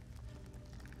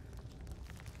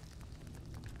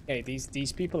 Okay,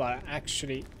 these people are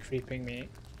actually creeping me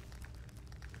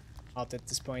out at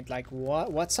this point. Like,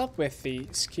 what's up with the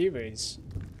skewers?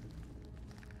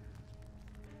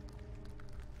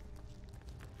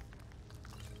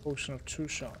 Potion of True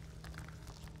Shot.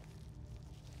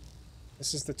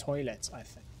 This is the toilet, I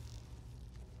think.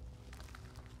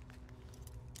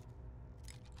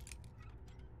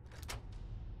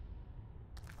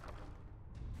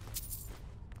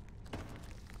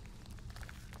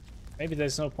 Maybe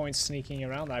there's no point sneaking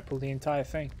around. I pulled the entire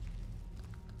thing.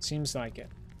 Seems like it.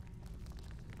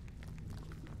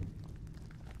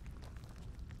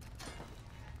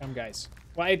 Come, guys.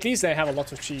 Well, at least they have a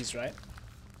lot of cheese, right?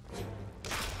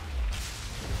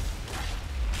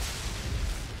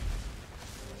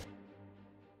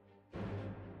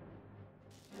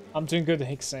 I'm doing good,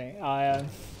 Hixie. I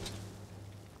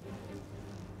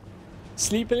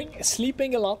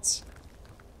sleeping a lot,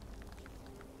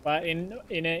 but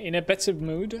in a better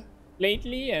mood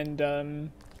lately,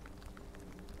 and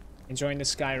enjoying the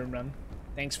Skyrim run.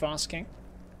 Thanks for asking.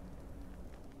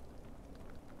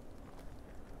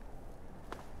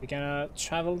 We're gonna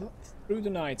travel through the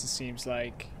night, it seems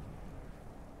like,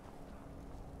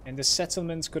 and the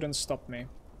settlements couldn't stop me.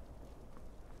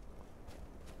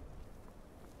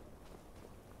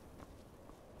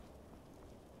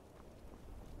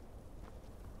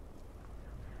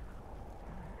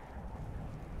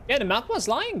 Yeah, the map was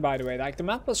lying, by the way. Like, the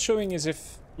map was showing as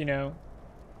if, you know,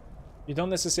 you don't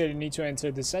necessarily need to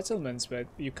enter the settlements, but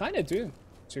you kind of do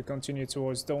to continue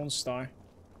towards Dawnstar.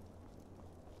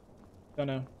 Don't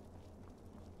know.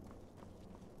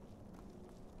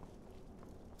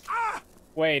 Ah!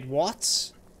 Wait,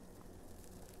 what?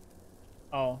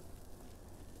 Oh.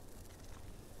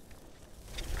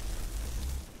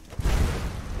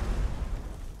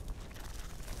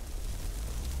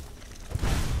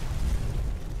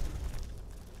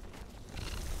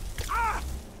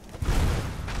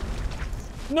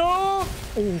 No!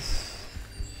 Oof.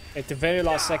 At the very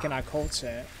last second I caught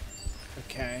it.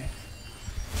 Okay.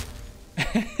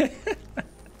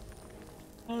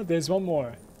 Oh, there's one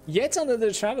more. Yet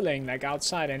another traveling, like,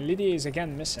 outside, and Lydia is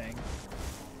again missing.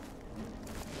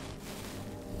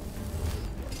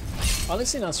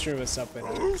 Honestly not sure what's up with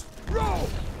her.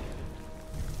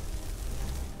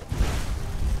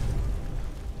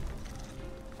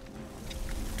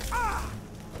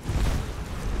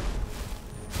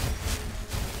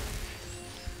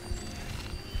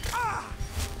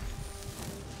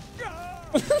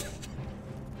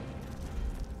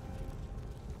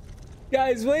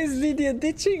 Guys, why is Lydia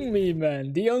ditching me,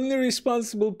 man? The only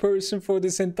responsible person for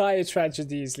this entire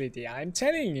tragedy is Lydia. I'm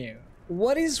telling you.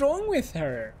 What is wrong with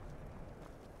her?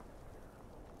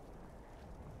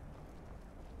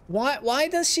 Why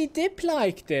does she dip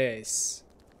like this?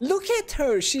 Look at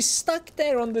her. She's stuck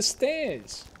there on the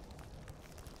stairs.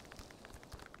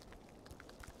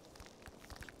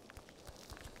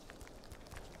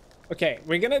 Okay,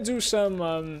 we're gonna do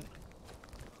some...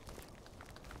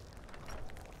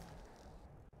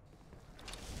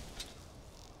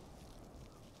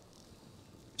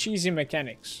 cheesy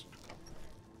mechanics.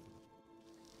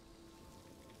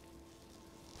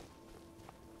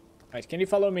 Right, can you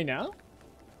follow me now?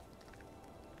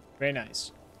 Very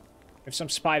nice. We have some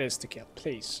spiders to kill,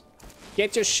 please.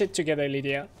 Get your shit together,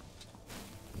 Lydia.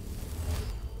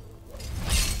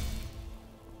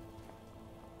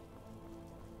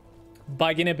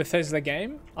 Bug in a Bethesda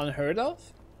game? Unheard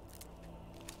of?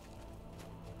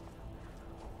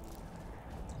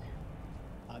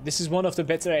 This is one of the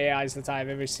better AIs that I've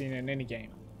ever seen in any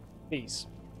game. Please.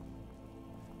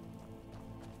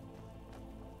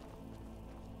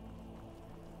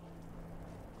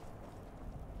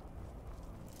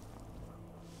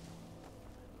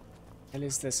 What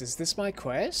is this? Is this my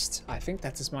quest? I think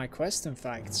that is my quest, in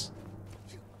fact.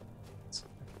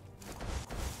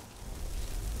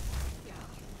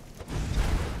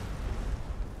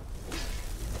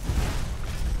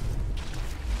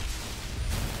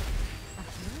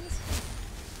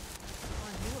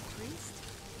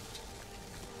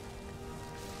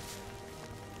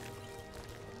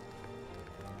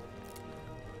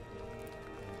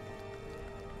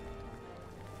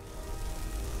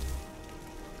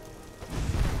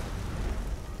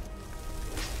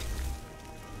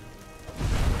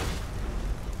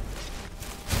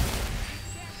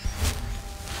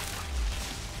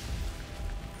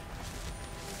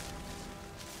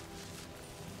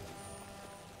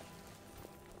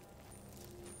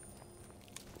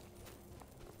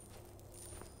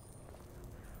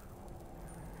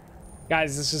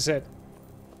 Guys, this is it.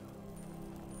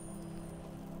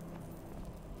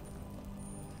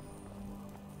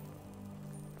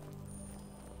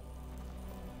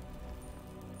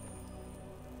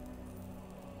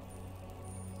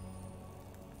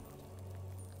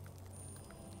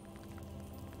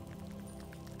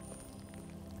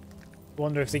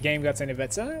 Wonder if the game got any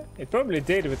better. It probably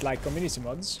did with like community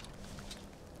mods.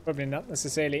 Probably not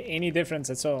necessarily any difference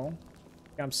at all when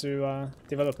it comes to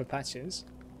developer patches.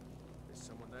 Is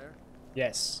someone there?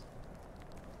 Yes.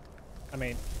 I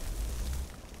mean,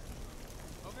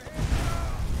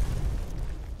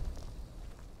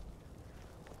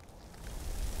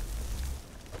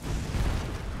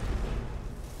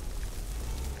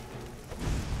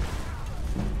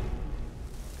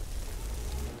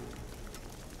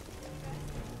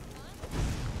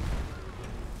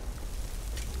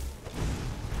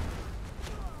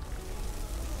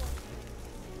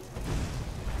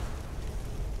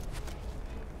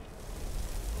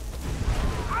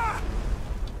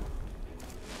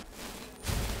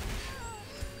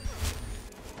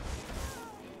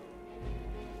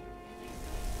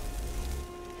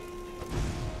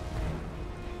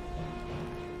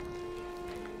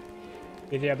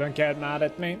 Lydia, don't get mad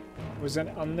at me. It was an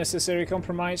unnecessary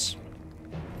compromise.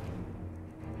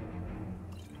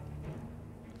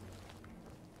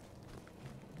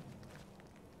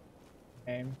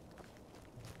 Okay.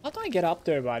 How do I get up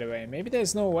there, by the way? Maybe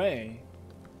there's no way.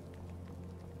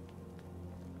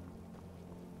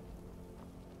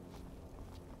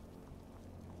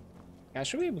 I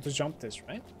should be able to jump this,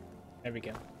 right? There we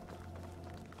go.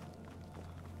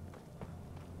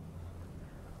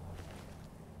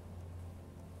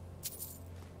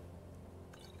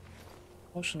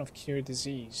 Potion of cure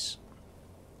disease.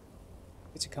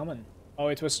 It's common. Oh,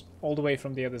 it was all the way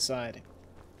from the other side.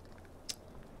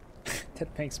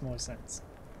 That makes more sense.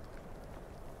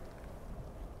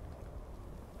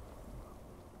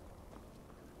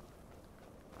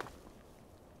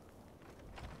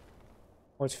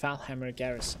 Fort Valhammer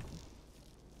Garrison.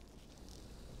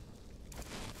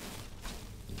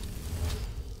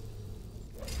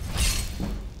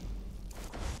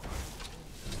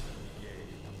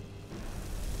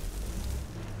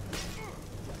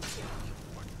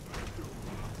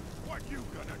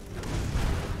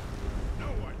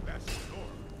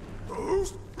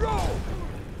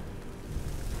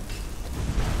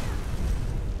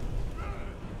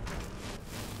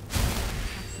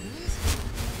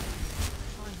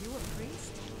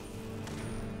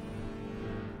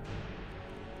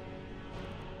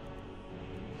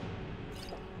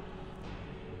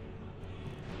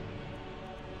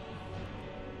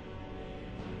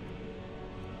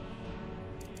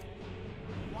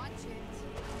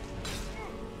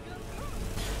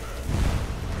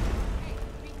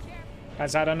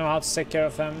 Guys, I don't know how to take care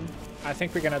of them. I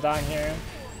think we're gonna die here.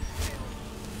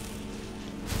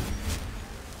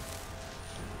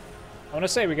 I wanna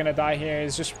say we're gonna die here.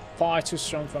 It's just far too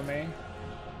strong for me.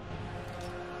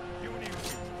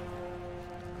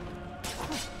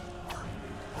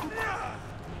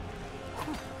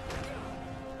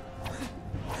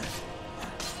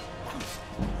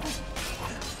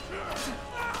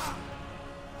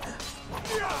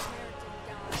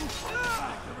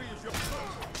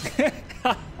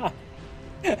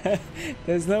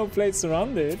 There's no place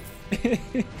around it.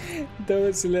 That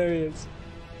was hilarious.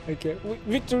 Okay,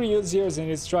 Victory is yours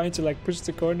and it's trying to like push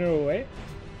the corner away.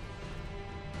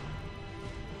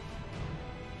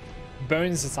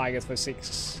 Burns the target for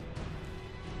 6.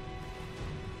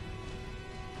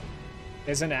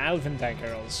 There's an Elven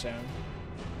dagger also.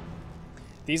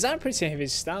 These are pretty heavy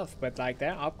stuff, but like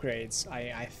they're upgrades.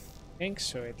 I think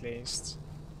so at least.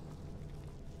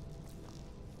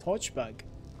 Torchbug.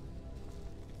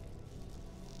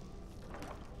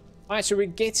 Alright, so we're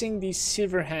getting the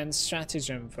Silverhand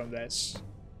stratagem from this.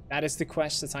 That is the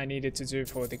quest that I needed to do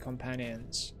for the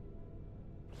companions.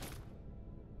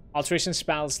 Alteration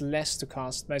spells less to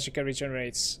cast. Magicka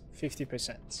regenerates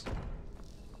 50%.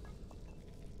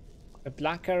 A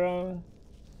black arrow.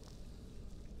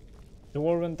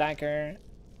 Dwarven dagger.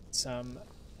 Some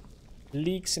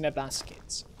leeks in a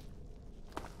basket.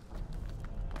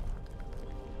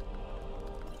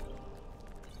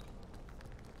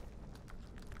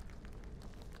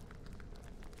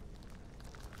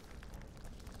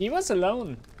 He was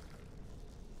alone.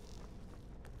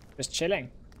 Just chilling.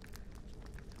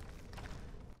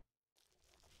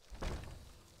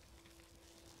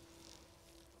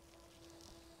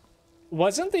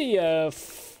 Wasn't the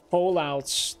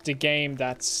Fallout the game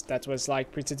that was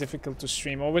like pretty difficult to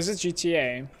stream, or was it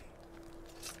GTA?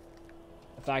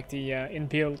 Like the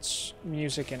inbuilt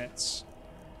music in it.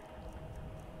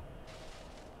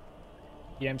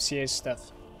 the MCA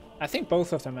stuff. I think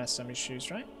both of them has some issues,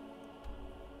 right?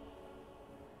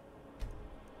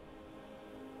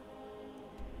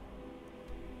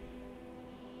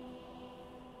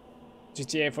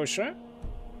 GTA for sure.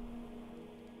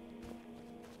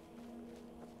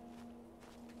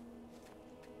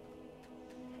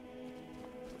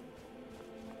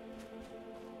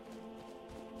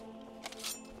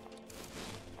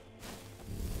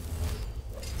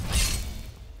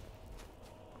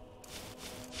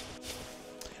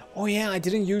 Oh yeah, I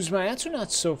didn't use my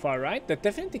astronauts so far, right? That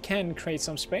definitely can create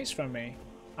some space for me.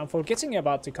 I'm forgetting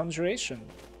about the conjuration.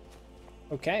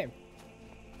 Okay.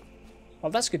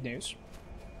 Well, that's good news.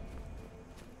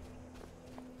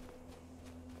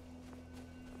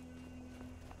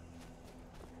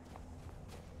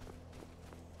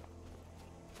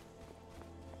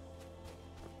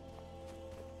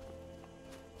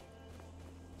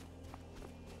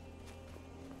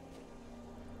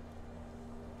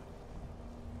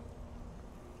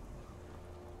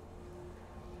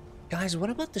 Guys, what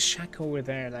about the shack over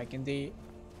there? Like in the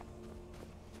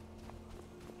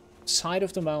side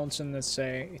of the mountain, let's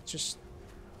say. It's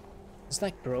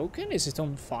like broken? Is it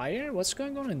on fire? What's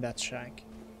going on in that shack?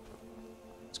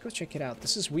 Let's go check it out.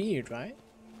 This is weird, right?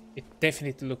 It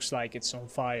definitely looks like it's on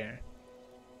fire.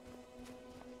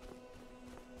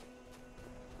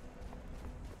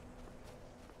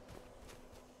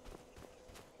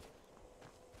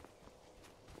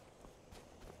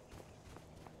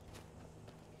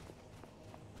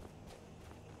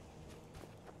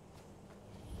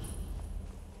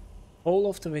 All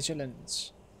of the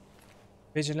vigilance.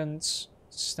 Vigilance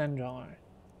standard.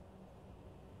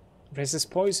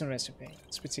 Resist poison recipe.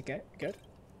 It's pretty good.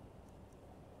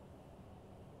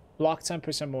 Block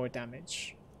 10% more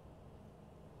damage.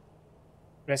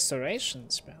 Restoration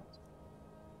spell.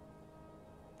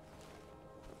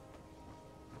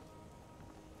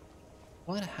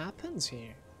 What happens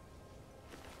here?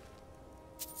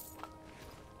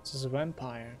 This is a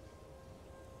vampire.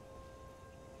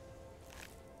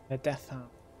 A death hound.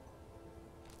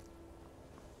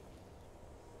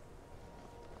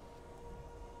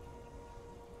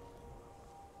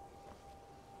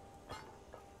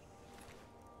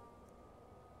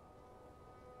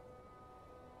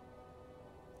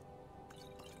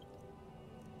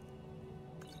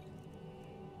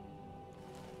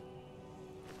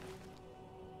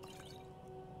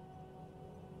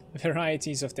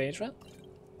 Varieties of Daedra.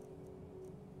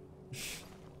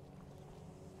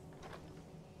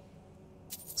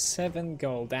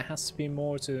 $7. There has to be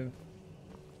more to...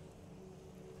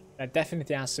 There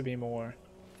definitely has to be more.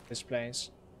 This place.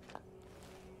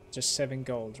 Just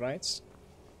 $7, right?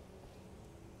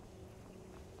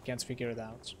 Can't figure it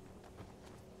out.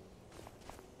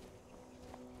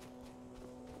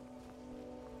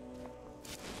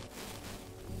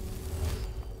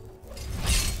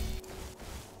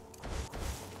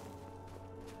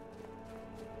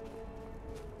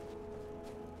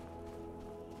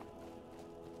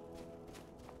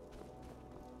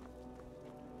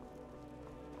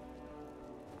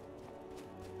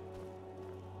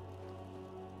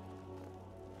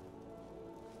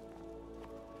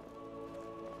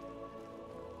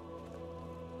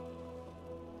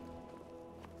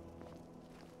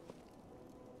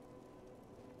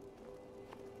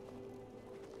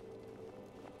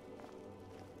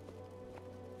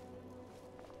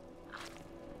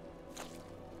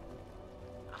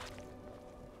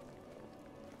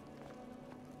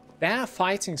 They're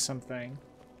fighting something.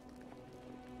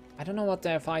 I don't know what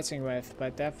they're fighting with,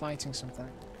 but they're fighting something.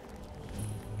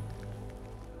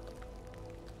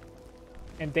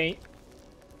 And they...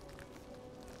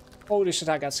 Holy shit,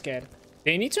 I got scared.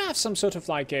 They need to have some sort of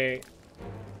like a...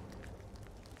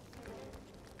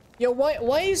 Yo,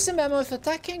 why is the mammoth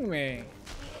attacking me?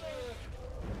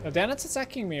 No, they're not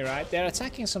attacking me, right? They're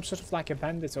attacking some sort of like a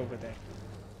bandit over there.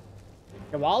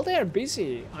 Okay, while they're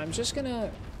busy, I'm just gonna...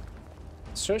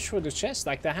 search for the chest.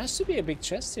 Like, there has to be a big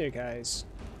chest here, guys.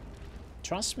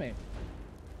 Trust me.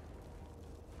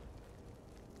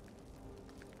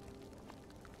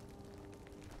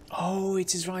 Oh,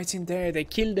 it is right in there. They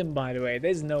killed him, by the way.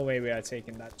 There's no way we are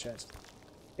taking that chest.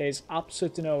 There's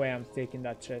absolutely no way I'm taking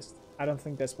that chest. I don't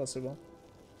think that's possible.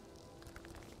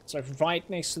 It's like right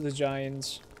next to the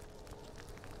giant.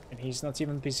 And he's not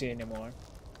even busy anymore.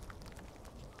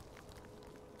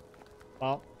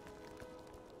 Well.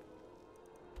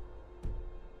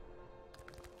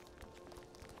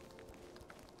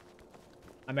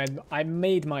 I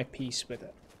made my peace with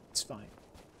it. It's fine.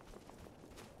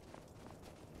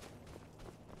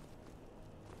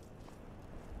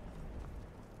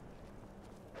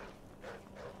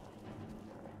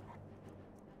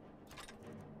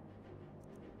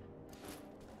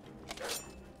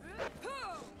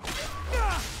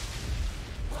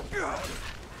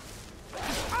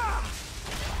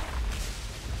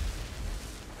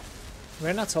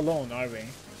 We're not alone, are we?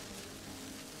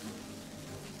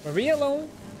 Are we alone?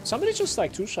 Somebody just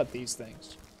like two-shot these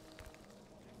things.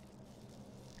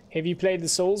 Have you played the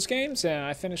Souls games? Yeah,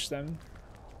 I finished them.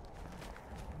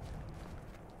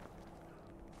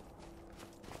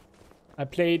 I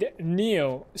played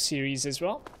Neo series as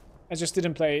well. I just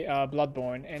didn't play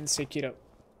Bloodborne and Sekiro.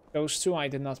 Those two I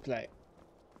did not play.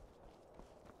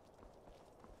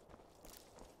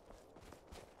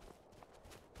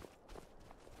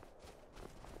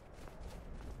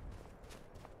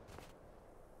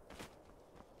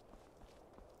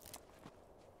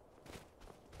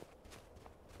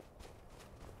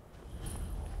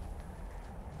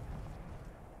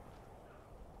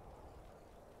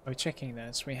 We're checking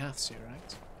this. We have to,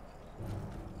 right?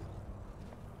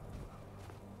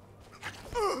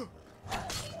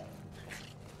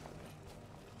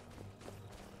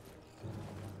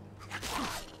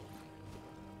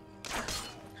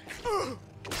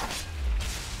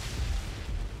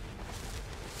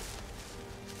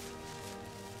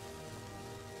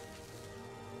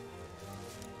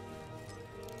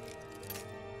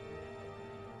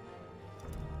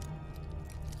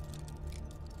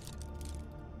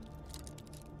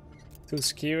 Two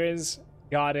skewers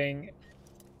guarding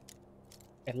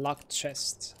a locked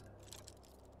chest.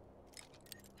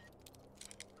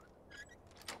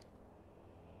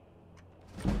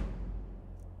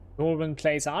 Dwarven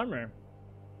plays armor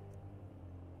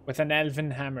with an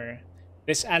elven hammer.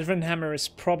 This elven hammer is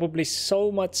probably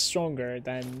so much stronger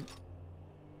than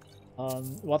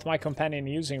what my companion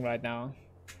is using right now,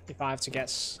 if I have to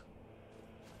guess.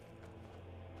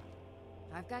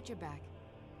 I've got your back.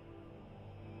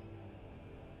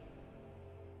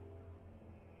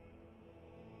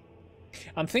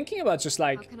 I'm thinking about just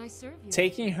like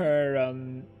taking her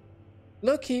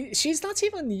look, she's not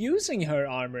even using her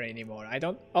armor anymore. I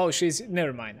don't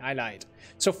never mind, I lied.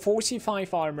 So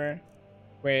 45 armor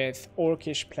with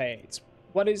orcish plates.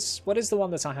 What is the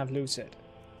one that I have looted?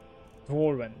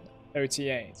 Dwarven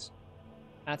 38.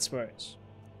 That's worse.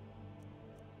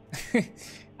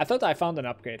 I thought I found an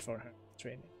upgrade for her,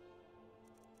 really.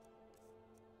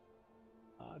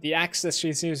 The axe that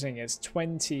she's using is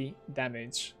 20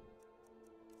 damage.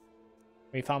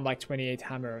 We found like 28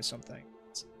 hammer or something.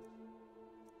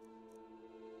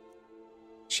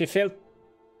 She filled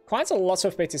quite a lot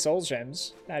of petty soul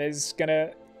gems. That is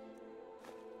gonna...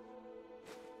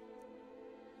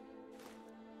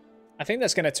 I think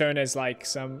that's gonna turn as like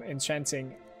some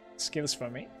enchanting skills for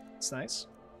me. It's nice.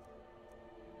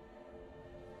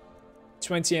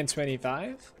 20 and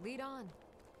 25. Lead on.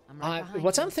 I'm right behind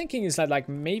what you. I'm thinking is that like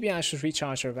maybe I should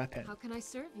recharge her weapon. How can I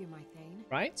serve you, my Thane?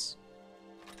 Right?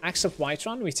 Axe of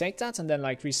Whiterun, we take that and then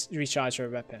like recharge her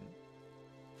weapon.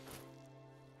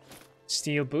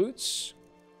 Steel boots.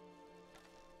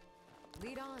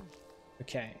 Lead on.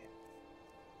 Okay.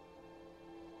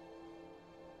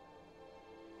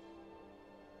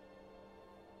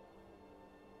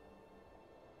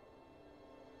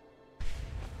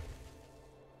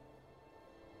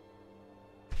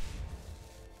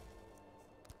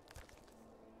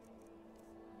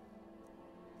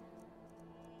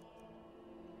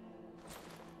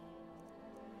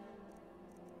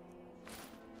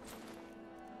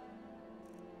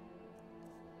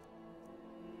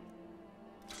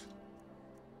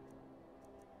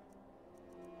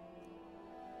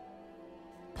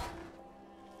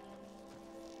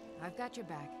 I've got your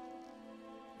back.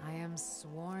 I am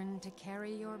sworn to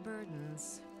carry your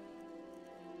burdens.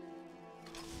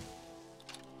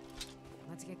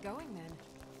 Let's get going then.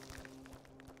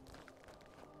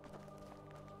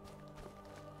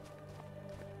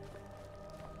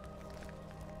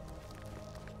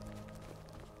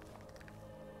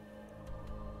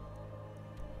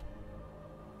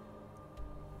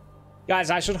 Guys,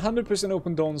 I should 100%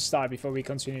 open Dawn Star before we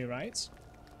continue, right?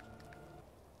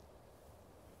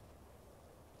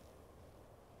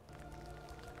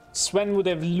 Sven would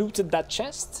have looted that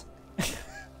chest.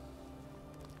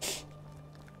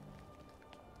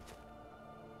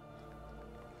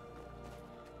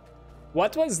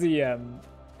 What was the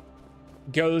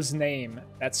girl's name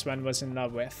that Sven was in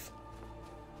love with?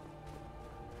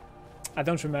 I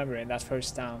don't remember in that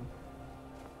first town.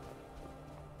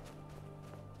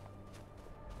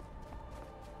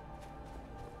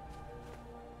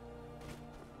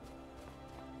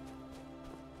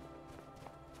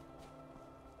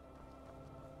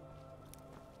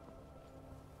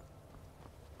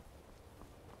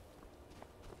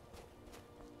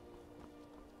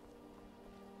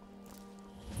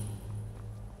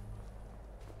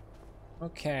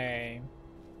 Okay.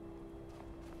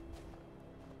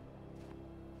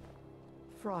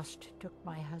 Frost took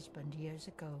my husband years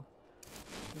ago.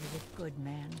 He was a good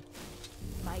man.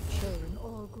 My children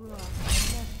all grew up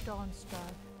and left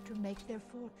Dawnstar to make their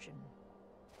fortune.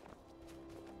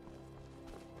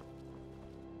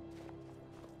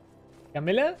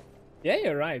 Camilla? Yeah,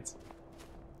 you're right.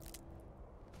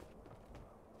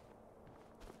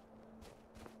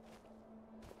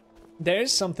 There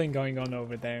is something going on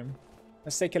over there.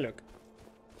 Let's take a look.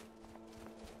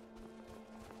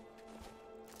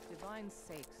 Divine's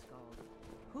sake, Scald.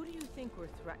 Who do you think we're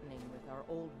threatening with our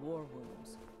old war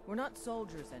wounds? We're not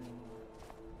soldiers anymore.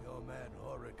 Your man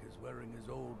Horik is wearing his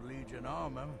old Legion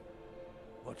armor.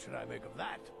 What should I make of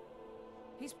that?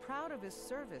 He's proud of his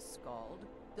service, Scald.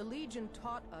 The Legion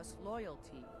taught us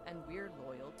loyalty, and we're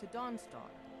loyal to Dawnstar.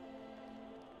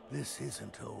 This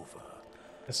isn't over.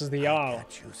 This is the Jarl. I'll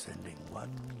catch you sending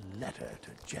one letter to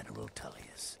General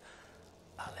Tullius.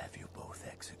 I'll have you both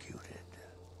executed.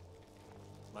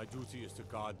 My duty is to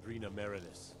guard Brina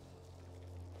Meredith.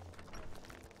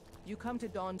 You come to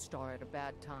Dawnstar at a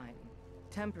bad time.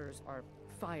 Tempers are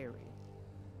fiery.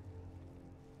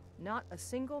 Not a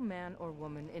single man or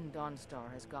woman in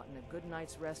Dawnstar has gotten a good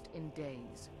night's rest in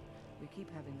days. We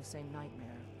keep having the same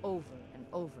nightmare, over and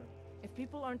over. If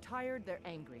people aren't tired, they're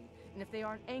angry. And if they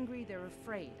aren't angry, they're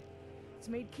afraid. It's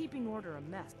made keeping order a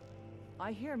mess.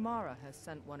 I hear Mara has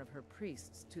sent one of her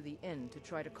priests to the inn to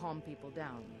try to calm people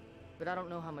down. But I don't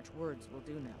know how much words will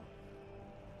do now.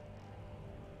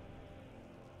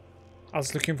 I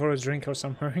was looking for a drink or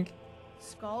something.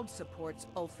 Skald supports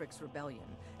Ulfric's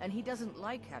rebellion, and he doesn't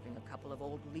like having a couple of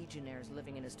old legionnaires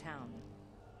living in his town.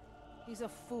 He's a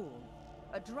fool.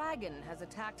 A dragon has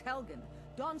attacked Helgen.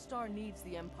 Dawnstar needs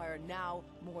the Empire now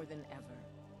more than ever.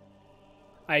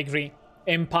 I agree.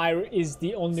 Empire is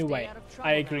the only way.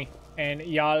 I agree. And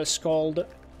Jarl Skald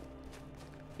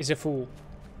is a fool.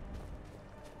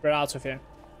 We're out of here.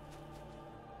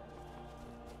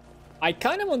 I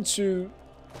kind of want to...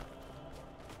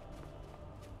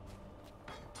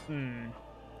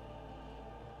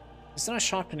 There's no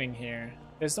sharpening here.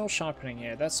 There's no sharpening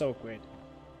here. That's awkward.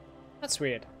 That's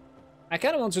weird. I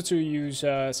kind of wanted to use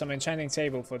some enchanting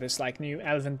table for this like new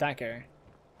elven dagger.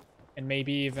 And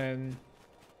maybe even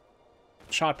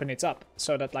sharpen it up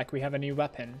so that like we have a new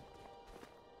weapon.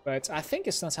 But I think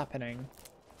it's not happening.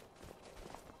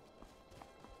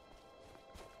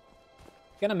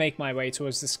 Gonna make my way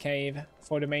towards this cave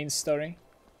for the main story.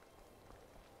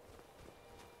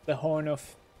 The Horn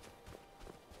of...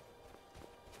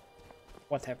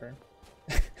 whatever.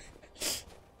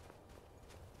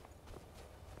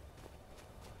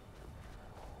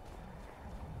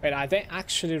 Wait, are they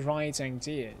actually riding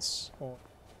deers? Or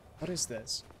what is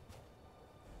this?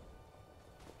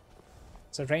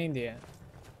 It's a reindeer.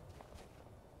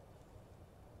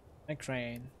 A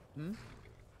crane.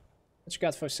 What you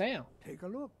got for sale? Take a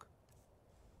look.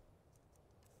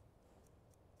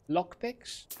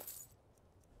 Lockpicks?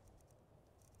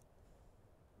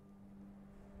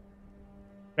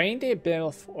 Reindeer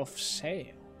bill of sale.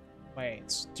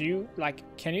 Wait, do you, like,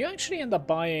 can you actually end up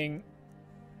buying...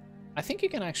 I think you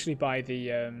can actually buy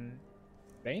the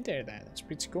reindeer there. That's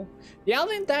pretty cool. The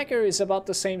Elven Dagger is about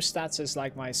the same stats as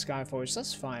like my Skyforge.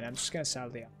 That's fine. I'm just gonna sell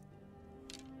the...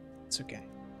 It's okay.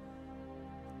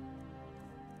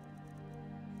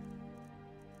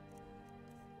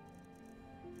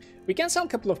 We can sell a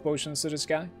couple of potions to this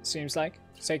guy, seems like.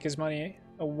 Take his money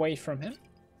away from him.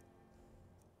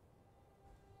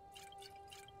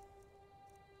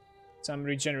 Some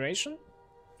regeneration.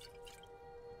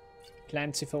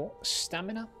 Plentiful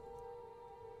stamina.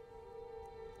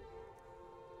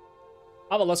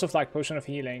 I have a lot of like potion of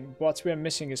healing. What we are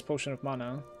missing is potion of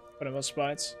mana for the most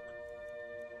part.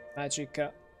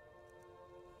 Magicka.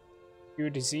 Cure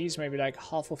disease, maybe like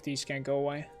half of these can go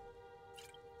away.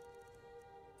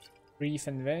 Reef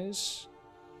and Viz.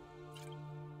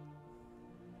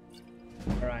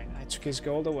 Alright, I took his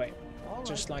gold away.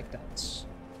 Just like that.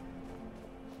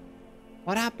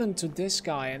 What happened to this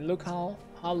guy? And look how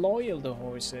loyal the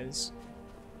horse is.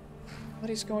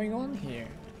 What is going on here?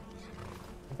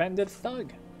 Bandit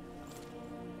thug.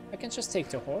 I can just take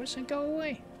the horse and go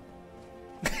away.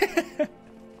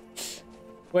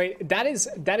 Wait, that is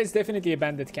definitely a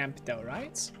bandit camp though,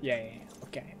 right? Yeah.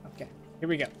 Okay. Here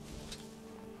we go.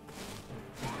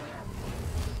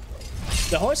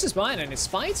 The horse is mine and it's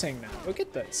fighting now. Look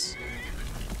at this.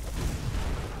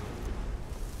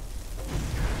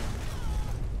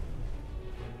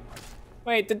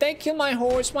 Wait, did they kill my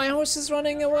horse? My horse is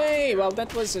running away. Well,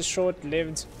 that was a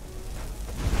short-lived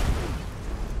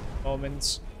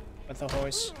moment with the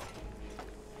horse.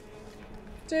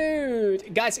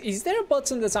 Dude, guys, is there a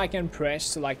button that I can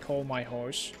press to like call my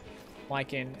horse?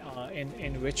 like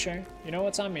in Witcher. You know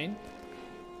what I mean?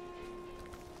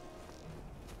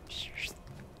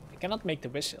 I cannot make the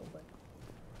whistle, but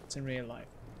it's in real life.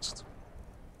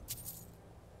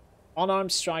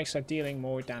 Unarmed strikes are dealing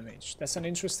more damage. That's an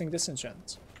interesting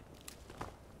disenchant.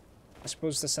 I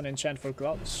suppose that's an enchant for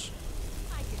gloves.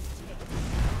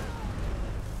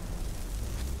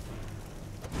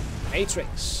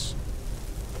 Matrix.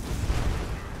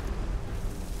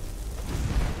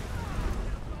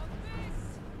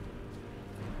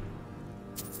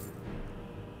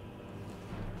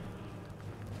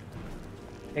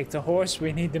 Take the horse,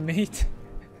 we need the meat.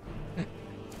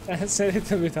 That's a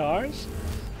little bit harsh.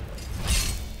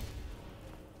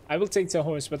 I will take the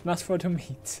horse, but not for the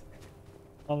meat.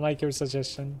 Unlike your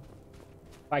suggestion.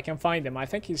 If I can find him, I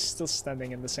think he's still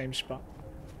standing in the same spot.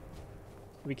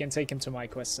 We can take him to my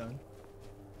quest zone.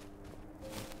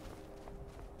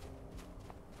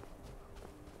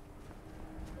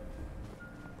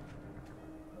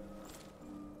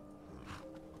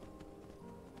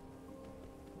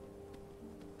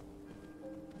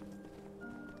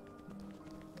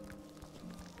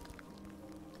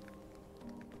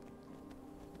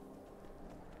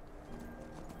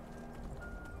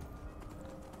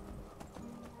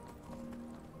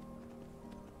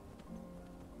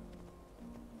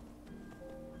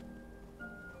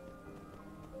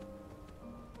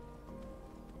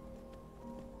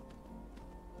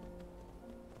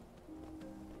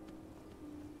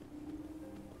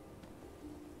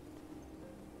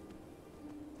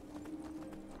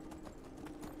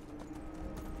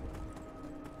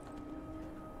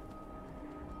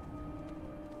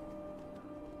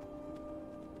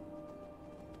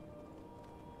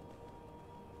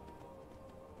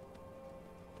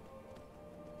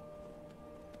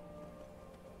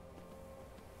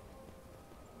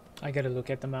 I gotta look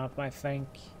at the map, I think.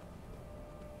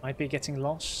 Might be getting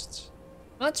lost.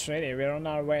 Not really, we're on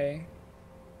our way.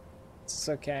 It's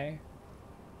okay.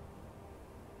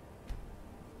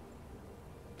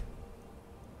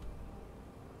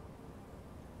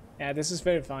 Yeah, this is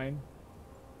very fine.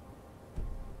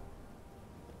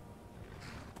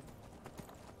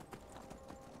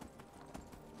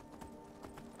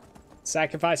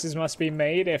 Sacrifices must be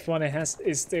made if one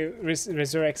is to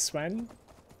resurrect Sven.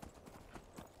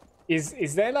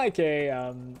 Is there like a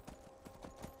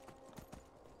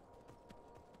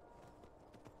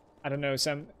I don't know,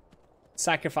 some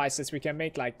sacrifices we can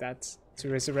make like that to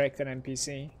resurrect an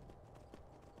NPC?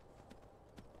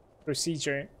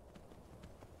 Procedure.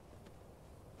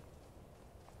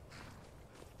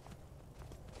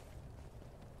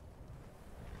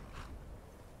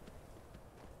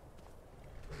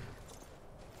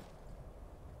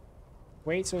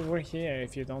 Wait over here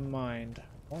if you don't mind.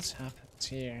 What's happened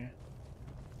here?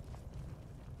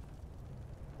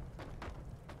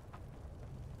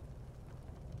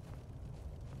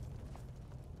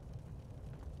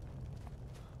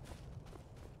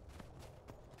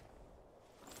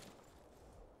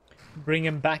 Bring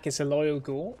him back as a loyal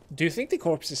ghoul. Do you think the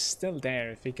corpse is still there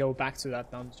if we go back to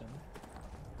that dungeon?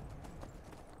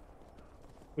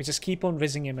 We just keep on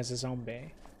visiting him as a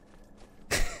zombie.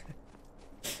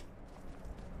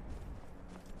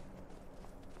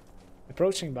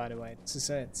 Approaching, by the way, this is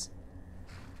it.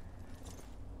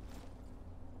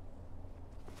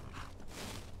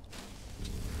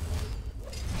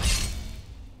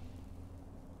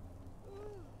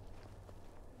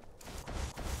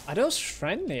 Are those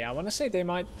friendly? I want to say they're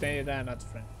not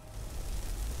friendly.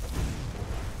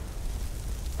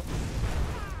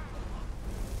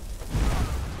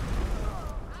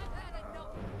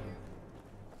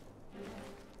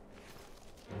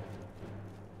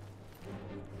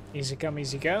 Easy come,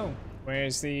 easy go. Where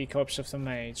is the corpse of the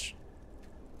mage?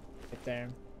 Right there.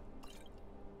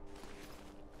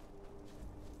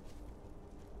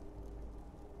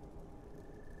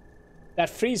 That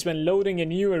freeze when loading a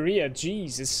new area,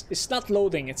 jeez, it's not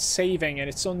loading, it's saving, and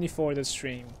it's only for the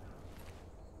stream.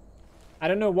 I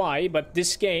don't know why, but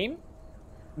this game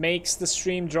makes the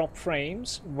stream drop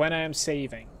frames when I am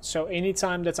saving. So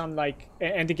anytime that I'm like,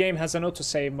 and the game has an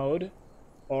autosave mode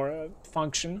or a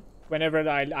function whenever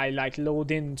I like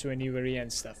load into a new area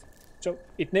and stuff. So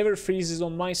it never freezes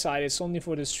on my side, it's only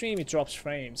for the stream it drops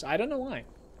frames. I don't know why.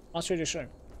 Not really sure.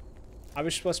 I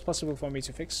wish it was possible for me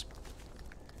to fix.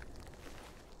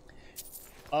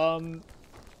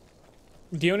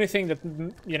 The only thing that,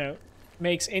 you know,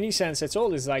 makes any sense at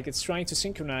all is like it's trying to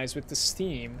synchronize with the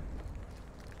Steam,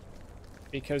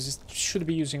 because it should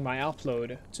be using my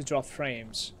upload to drop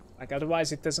frames. Like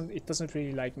otherwise it doesn't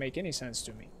really like make any sense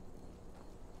to me.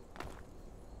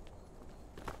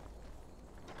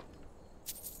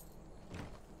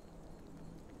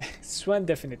 This one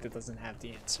definitely doesn't have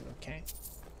the answer, okay?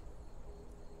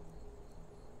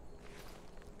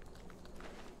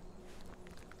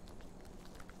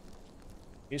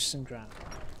 Houston ground.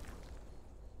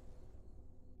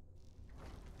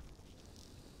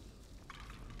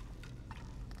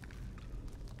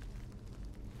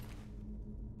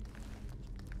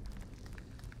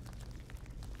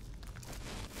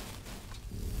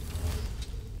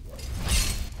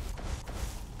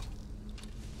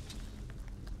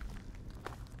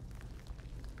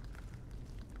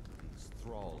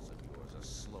 Thralls of yours are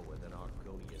slower than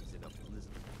Argonians in a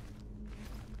blizzard.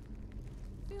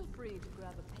 Feel free to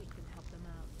grab a pick and help them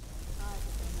out. I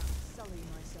prefer not to sully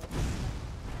myself.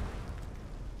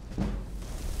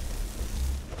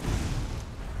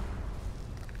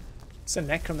 It's a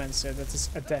necromancer that is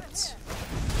adept.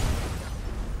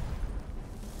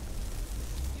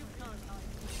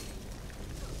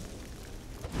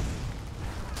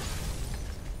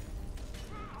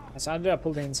 As I do, I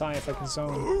pull the entire fucking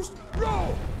zone.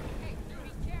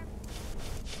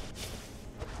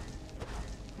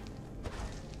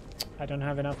 I don't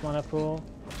have enough mana pool.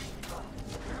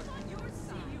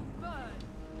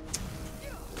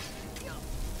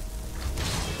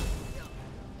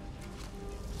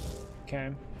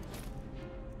 Okay.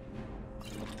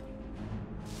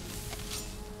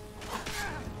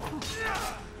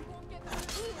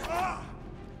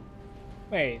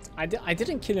 Wait, I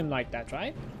didn't kill him like that,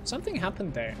 right? Something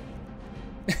happened there.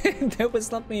 That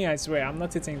was not me, I swear. I'm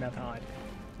not hitting that hard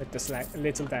with this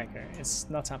little dagger. It's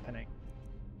not happening.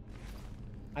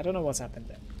 I don't know what's happened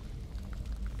there.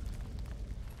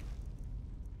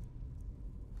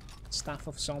 Staff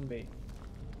of Zombie.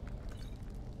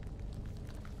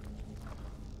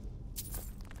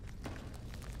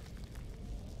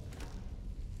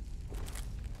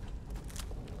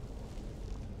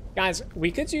 Guys,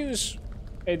 we could use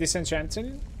a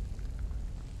disenchanting,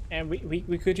 and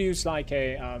we could use like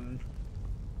a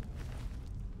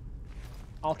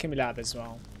alchemy lab as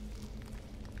well.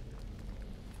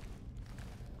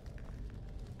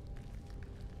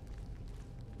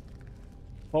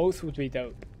 Both would be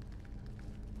dope.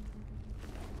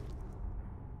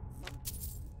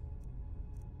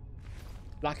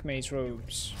 Black mage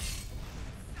robes.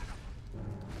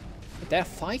 They're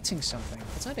fighting something.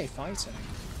 What are they fighting?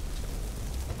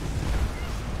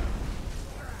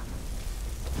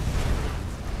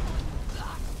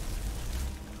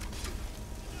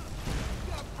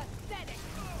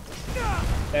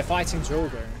 They're fighting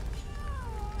Droger.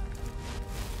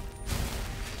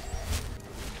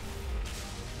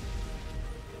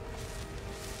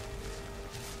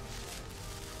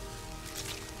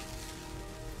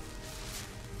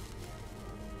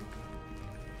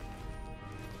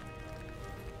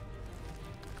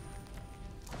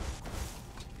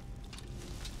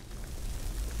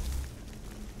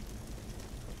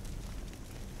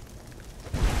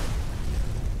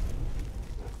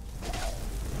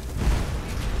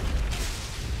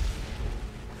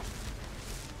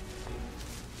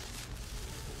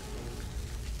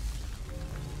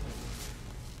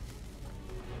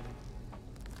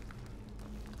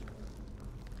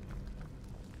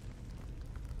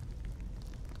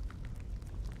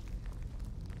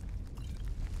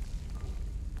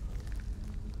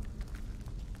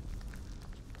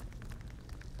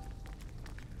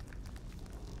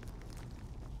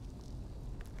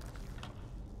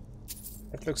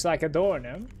 It looks like a door,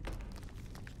 no?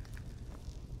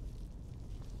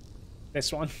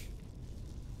 This one.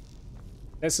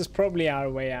 This is probably our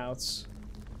way out.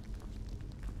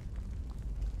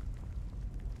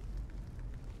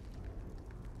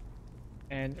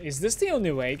 And is this the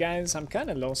only way, guys? I'm kind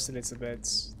of lost a little bit.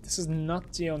 This is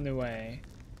not the only way.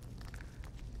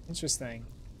 Interesting.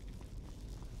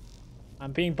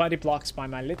 I'm being body blocked by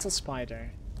my little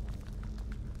spider.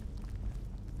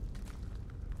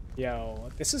 Yo,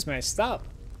 this is messed up.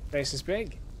 Place is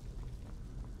big.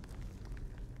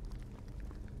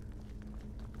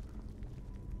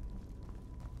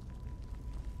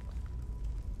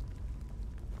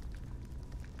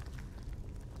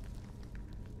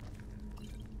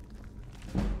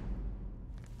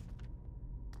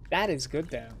 That is good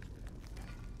though.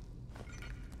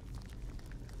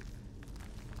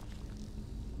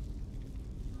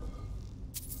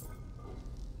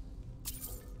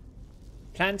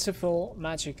 Plentiful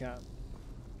Magicka.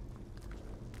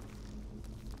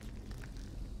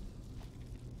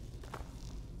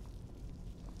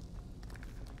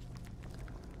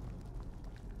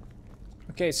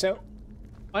 Okay, so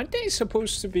aren't there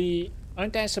supposed to be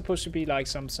like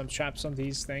some traps on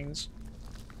these things?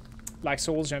 Like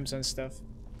soul gems and stuff.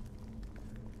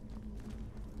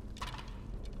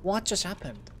 What just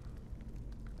happened?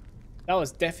 That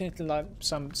was definitely like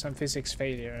some physics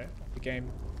failure of the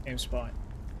game spot.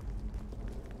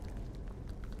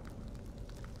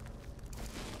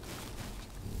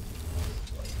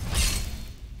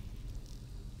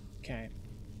 Okay.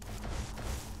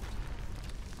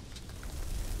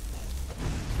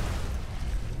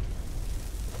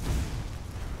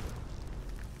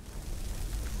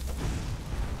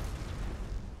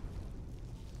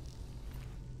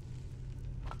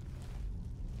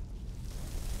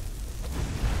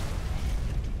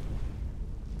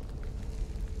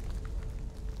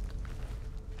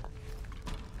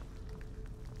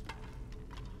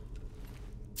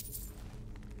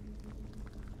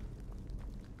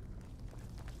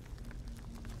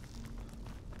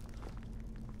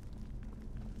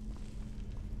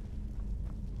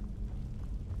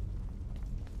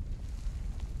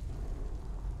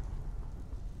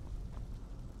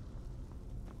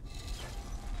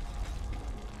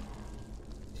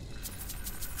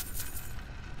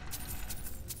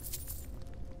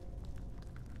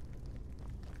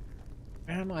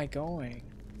 Where am I going?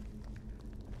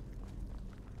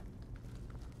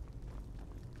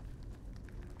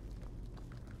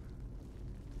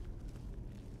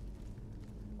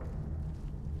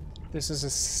 This is a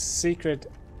secret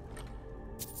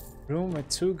room with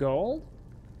 2 gold?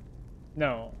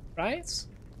 No, right?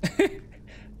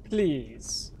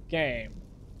 Please, game.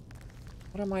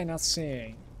 What am I not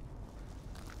seeing?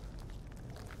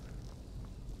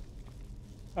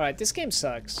 Alright, this game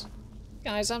sucks.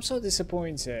 Guys, I'm so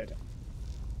disappointed.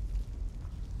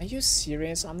 Are you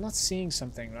serious? I'm not seeing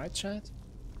something, right, chat?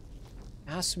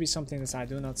 It has to be something that I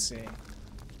do not see.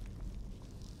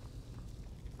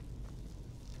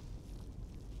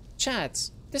 Chat,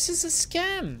 this is a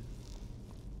scam.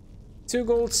 2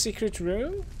 gold secret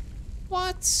room?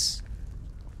 What?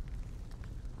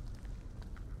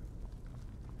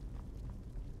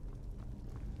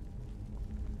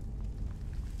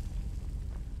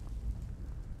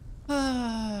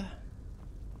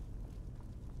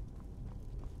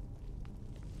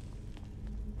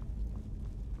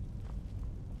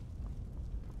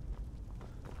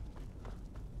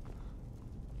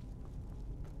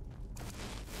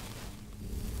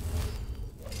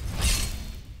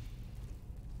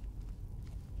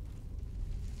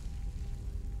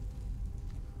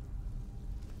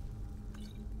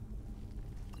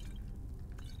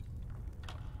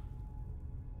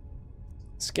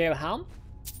 Scale how?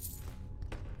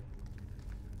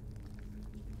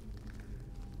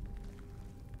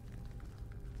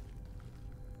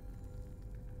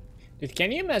 Dude,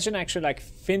 can you imagine actually like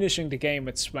finishing the game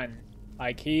with Sven?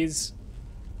 Like he's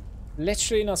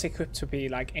literally not equipped to be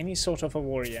like any sort of a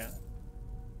warrior.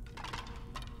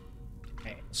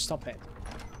 Hey, stop it.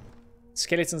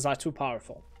 Skeletons are too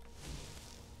powerful.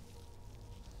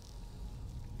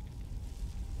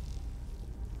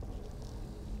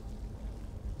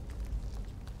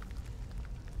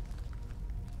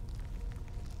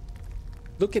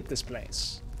 Look at this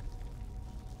place.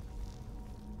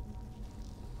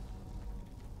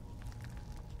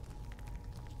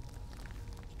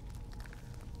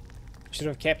 Should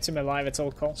have kept him alive at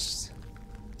all costs.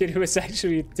 Dude, it was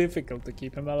actually difficult to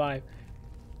keep him alive.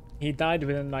 He died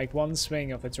within like 1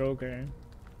 swing of a Droger.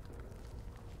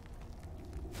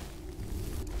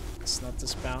 It's not the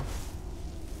spell.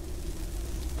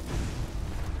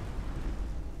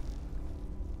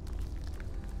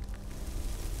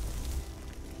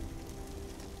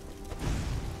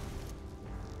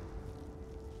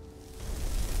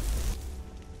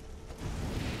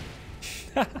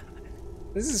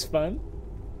 This is fun.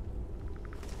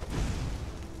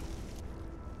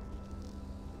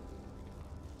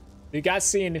 Do you guys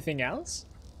see anything else?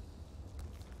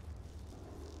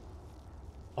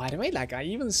 By the way, like I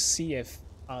even see a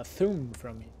thumb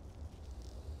from me.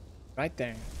 Right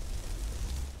there.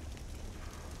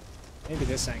 Maybe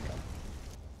this angle.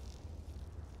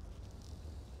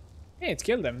 Hey, it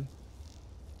killed him.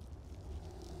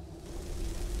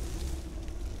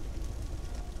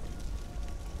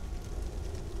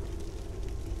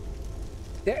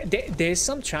 There's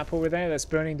some trap over there that's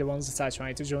burning the ones that are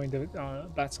trying to join the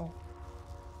battle.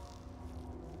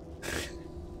 I've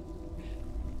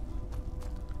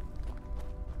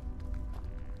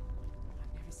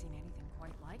never seen anything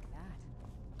quite like that.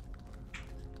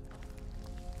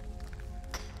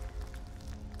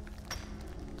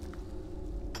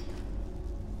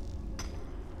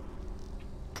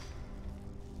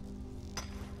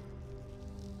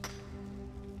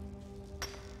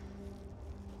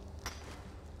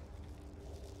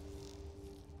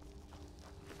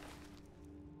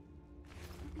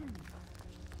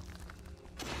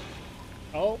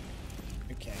 Oh,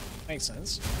 okay, makes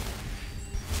sense.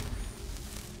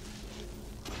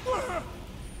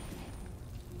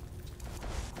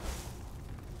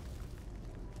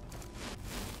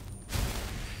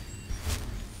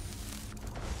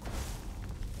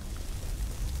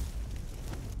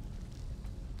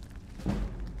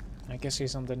 I guess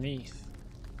he's underneath.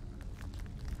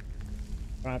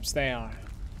 Perhaps they are.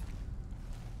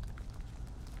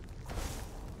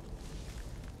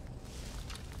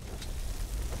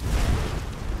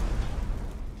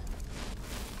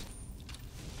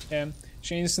 Yeah,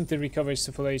 she instantly recovers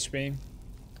to full HP.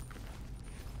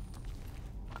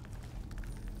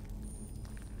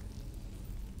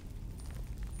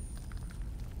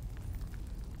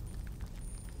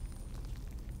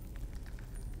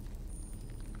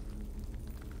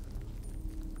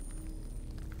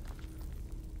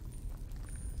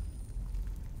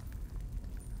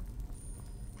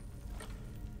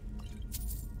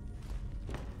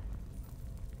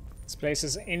 This place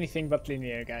is anything but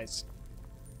linear, guys.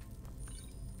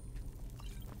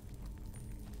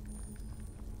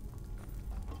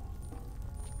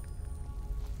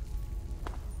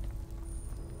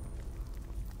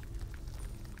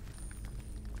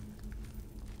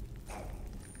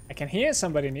 I can hear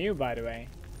somebody new, by the way.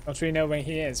 Don't really know where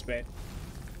he is, but...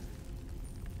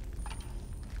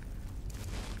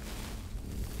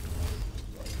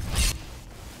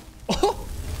 Oh!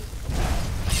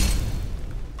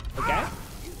 Okay.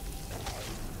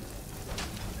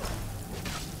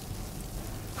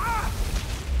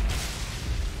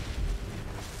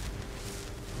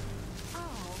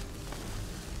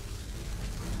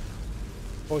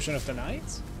 Potion of the night?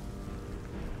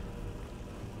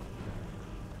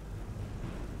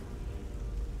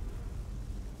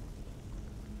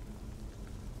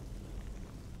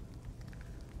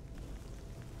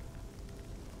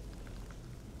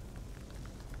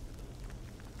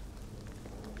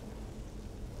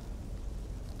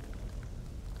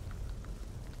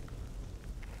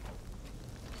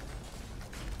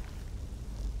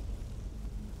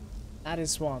 That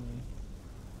is one.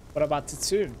 What about the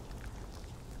two?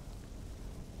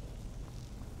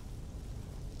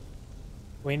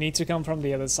 We need to come from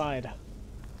the other side.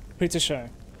 Pretty sure.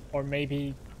 Or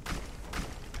maybe...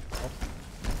 Oh.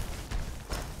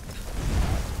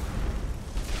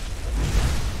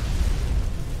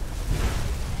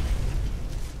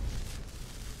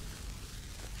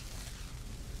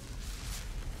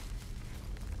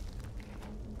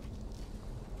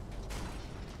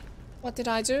 What did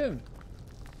I do?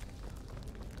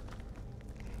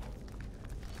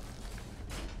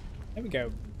 There we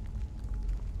go.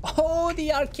 Oh,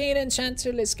 the arcane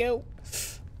enchanter, let's go.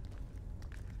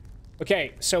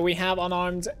 Okay, so we have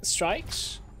unarmed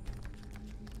strikes.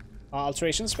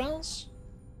 Alteration spells.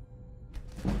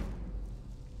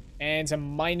 And a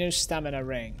minor stamina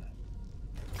ring.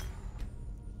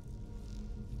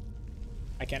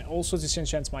 I can also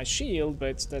disenchant my shield,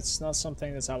 but that's not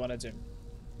something that I want to do.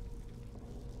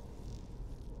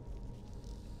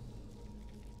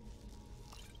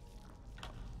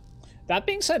 That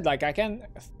being said, like, I can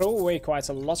throw away quite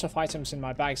a lot of items in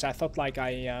my bags. I thought, like,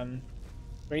 I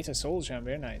create a soul gem.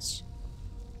 Very nice.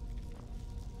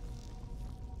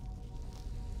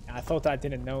 I thought I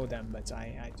didn't know them, but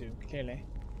I do, clearly.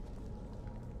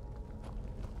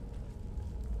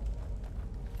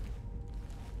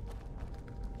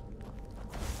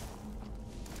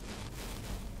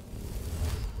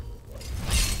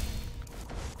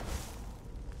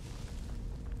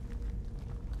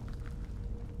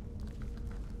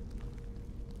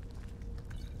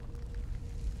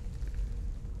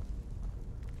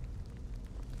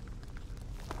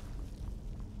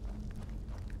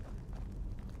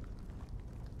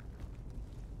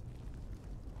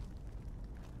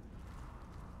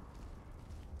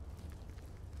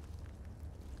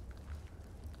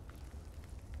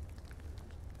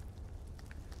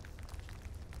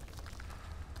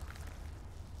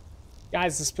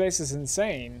 Guys, this place is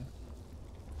insane.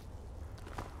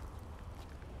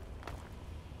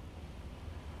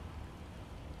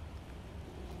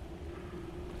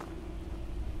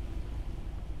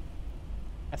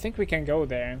 I think we can go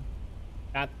there.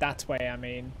 That way, I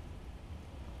mean.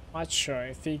 Not sure.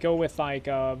 If we go with like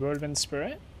a whirlwind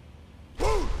spirit.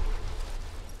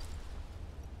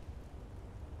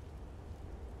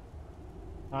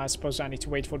 I suppose I need to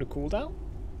wait for the cooldown.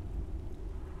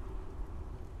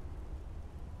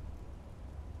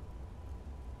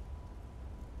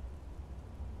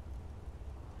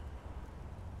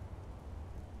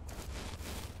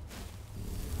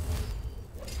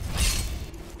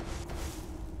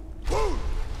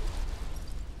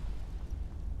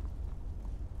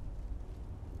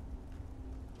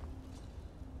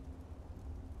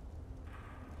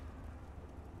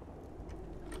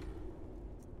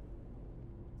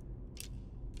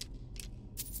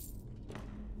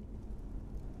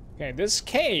 Okay, this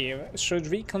cave should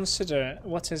reconsider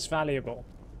what is valuable.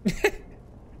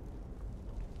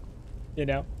 You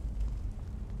know?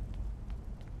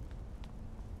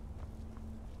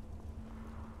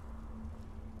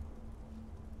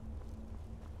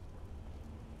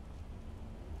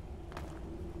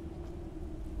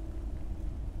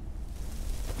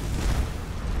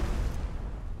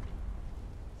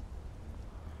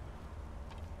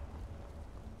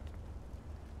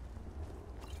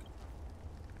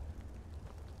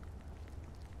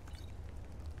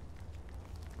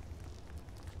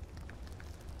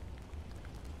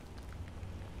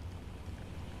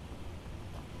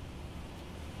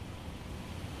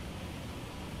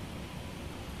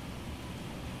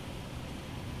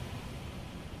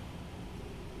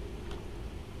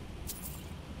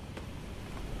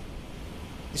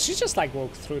 Did she just like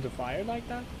walk through the fire like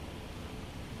that?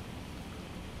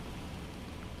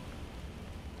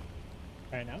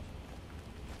 Fair enough.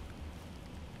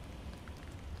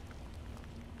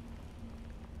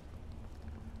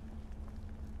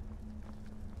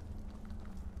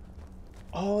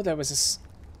 Oh, there was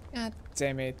a God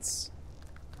damn it.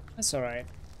 That's alright.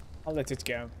 I'll let it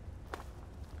go.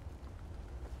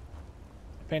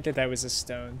 Apparently there was a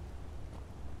stone.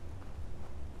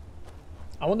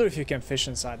 I wonder if you can fish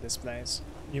inside this place.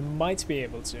 You might be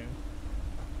able to.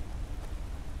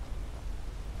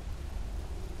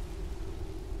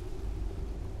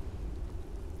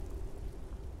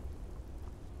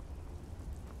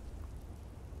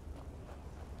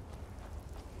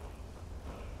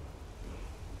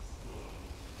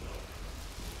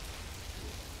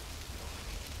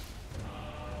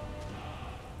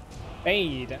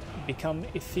 Fade. Become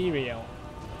ethereal.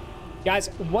 Guys,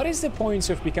 what is the point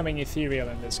of becoming ethereal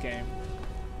in this game?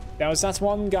 There was that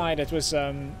one guy that was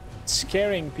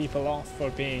scaring people off for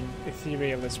being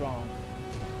ethereal as well.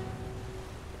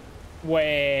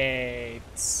 Wait.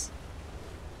 I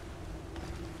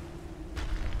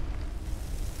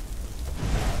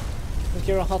think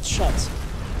you're a hot shot.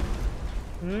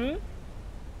 Hmm?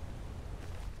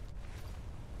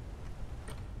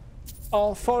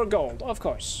 Oh, 4 gold, of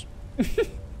course.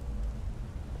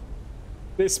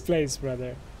 This place,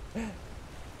 brother.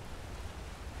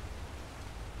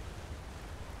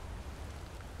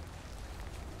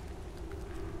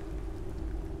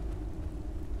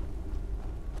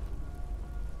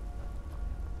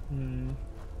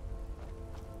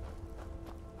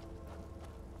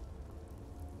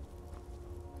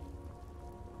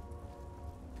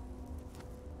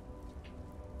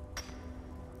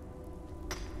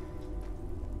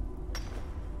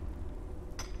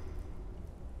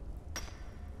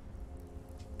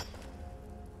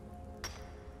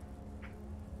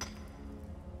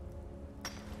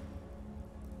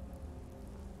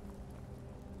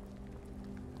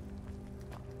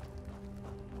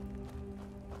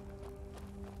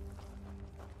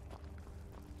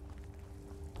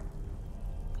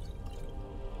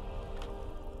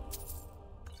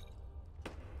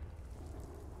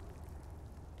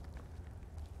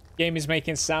 Game is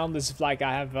making sound as if like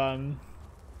I have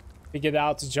figured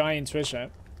out the giant treasure.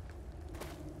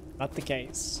 Not the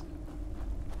case.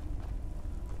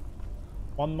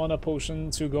 1 mana potion,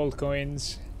 2 gold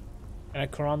coins, and a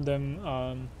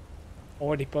corundum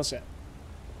ore deposit.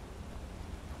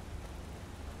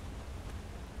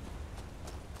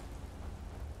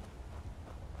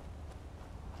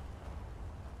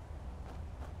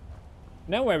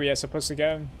 Now where we are supposed to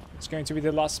go. It's going to be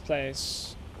the last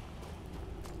place.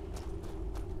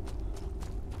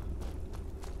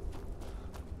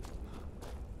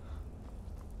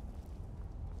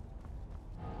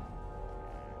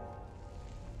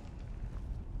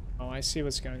 I see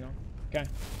what's going on. Okay.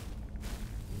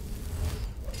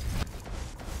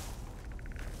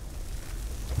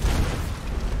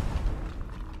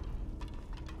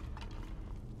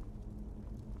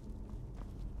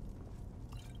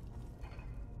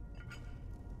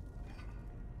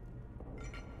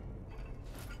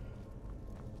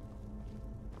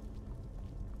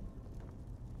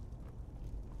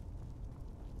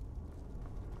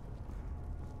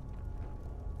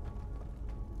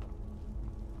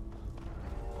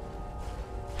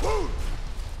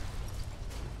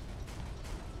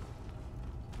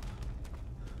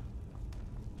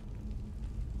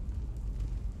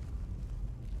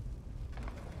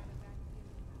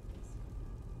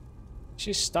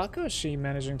 She's stuck or is she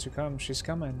managing to come? She's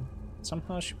coming.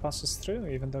 Somehow she passes through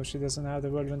even though she doesn't have the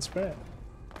whirlwind spirit.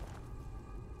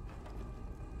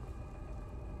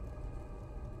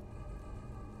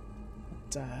 What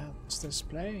the hell is this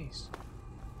place?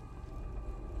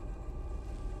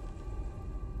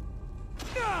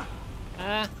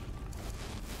 Ah!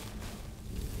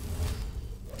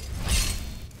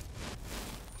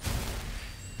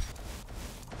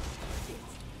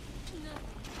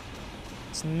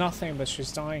 It's nothing, but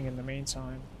she's dying in the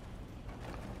meantime.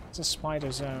 It's a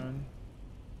spider zone.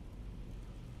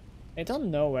 They don't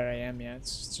know where I am yet.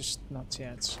 It's just not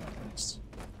yet, at least.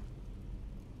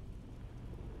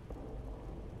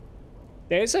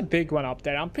 There's a big one up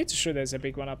there. I'm pretty sure there's a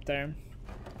big one up there.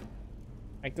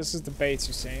 Like, this is the bait,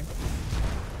 you see.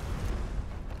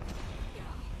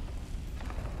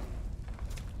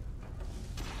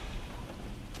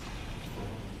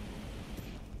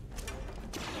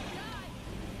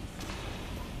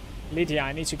 Lydia,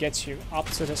 I need to get you up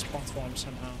to this platform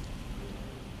somehow.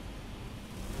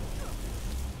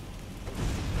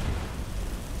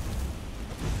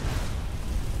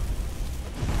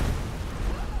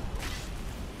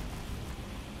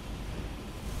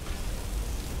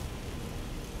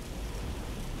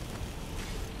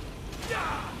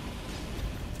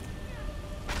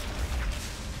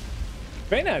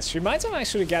 Very nice. We might have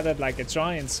actually gathered like a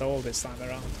giant soul this time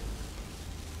around.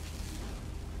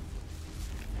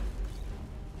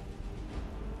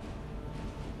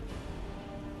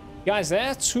 Guys, there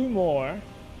are 2 more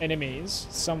enemies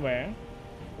somewhere.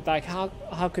 But like, how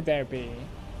could there be?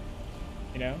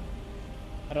 You know?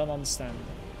 I don't understand.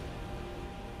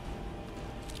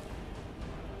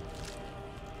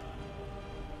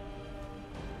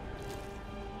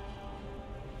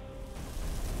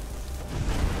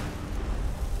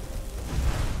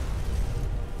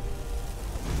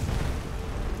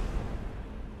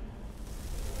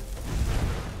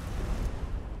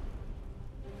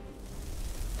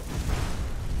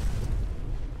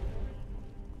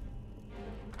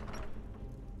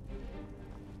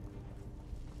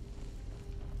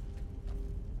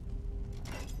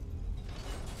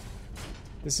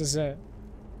 This is it.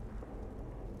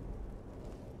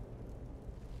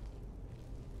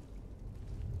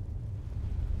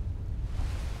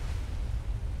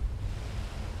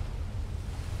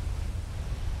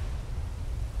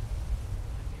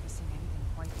 I've never seen anything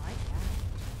quite like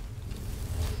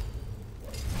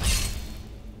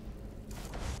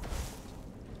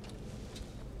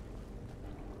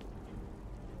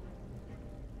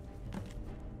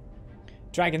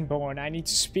that. Dragonborn, I need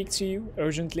to speak to you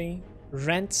urgently.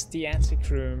 Rent the attic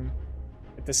room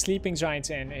at the Sleeping Giant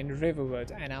Inn in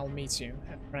Riverwood and I'll meet you,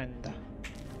 a friend.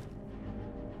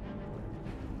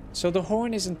 So the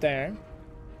horn isn't there.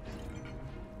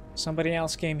 Somebody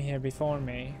else came here before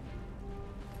me.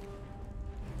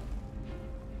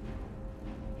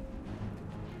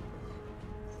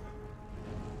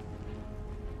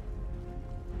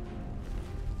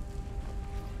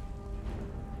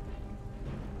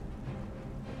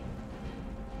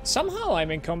 Somehow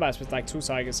I'm in combat with like 2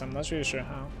 tigers, I'm not really sure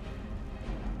how.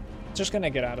 Just gonna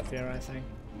get out of here, I think.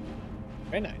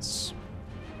 Very nice.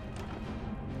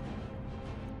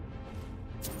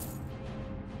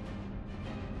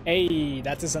 Hey,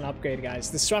 that is an upgrade, guys.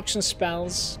 Destruction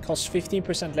spells cost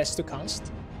 15% less to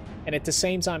cast, and at the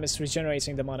same time it's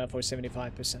regenerating the mana for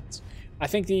 75%. I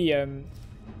think the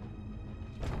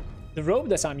robe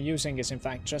that I'm using is in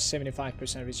fact just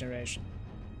 75% regeneration.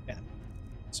 Yeah.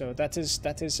 So that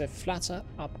is a flatter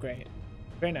upgrade.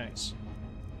 Very nice.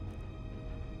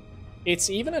 It's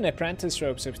even an apprentice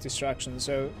robes of destruction,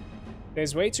 so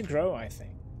there's way to grow, I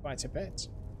think, quite a bit.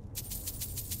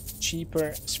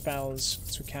 Cheaper spells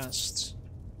to cast.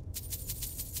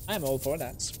 I'm all for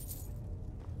that.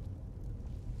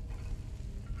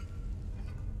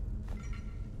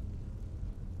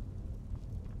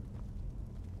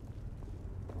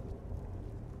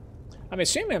 I'm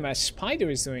assuming my spider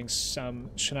is doing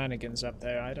some shenanigans up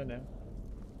there, I don't know.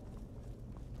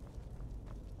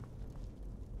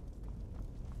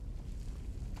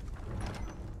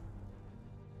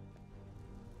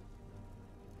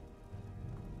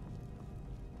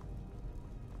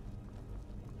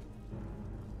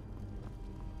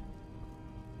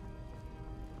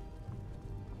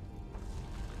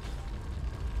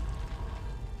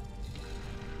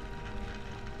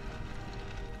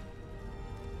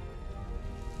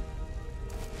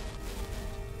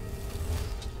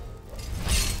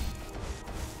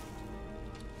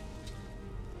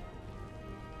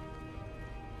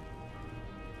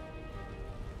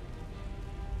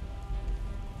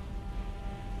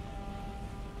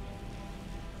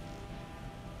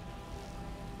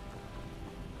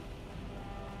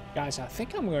 Guys, I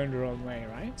think I'm going the wrong way,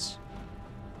 right?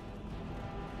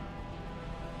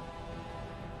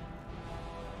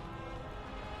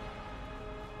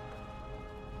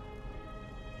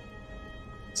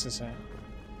 This is it.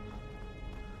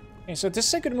 Okay, so this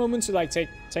is a good moment to like take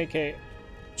a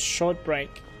short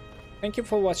break. Thank you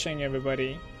for watching,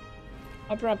 everybody.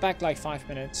 I'll be right back like 5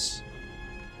 minutes.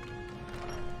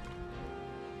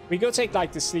 We go take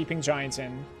like the Sleeping Giant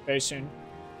in very soon.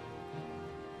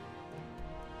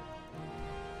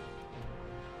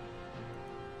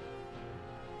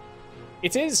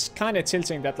 It is kind of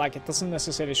tilting that like it doesn't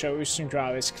necessarily show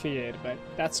Ustengrav is cleared, but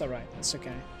that's alright, that's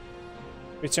okay.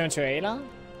 Return to Ayla?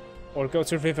 Or go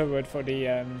to Riverwood for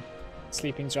the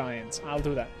Sleeping Giant. I'll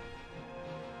do that.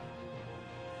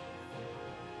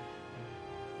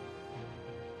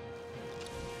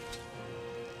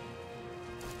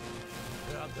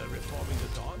 They're reforming the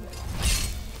dawn. I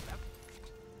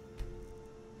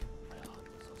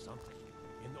saw something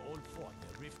in the old fort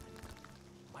near Rift.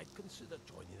 Might consider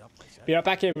joining up myself. Be right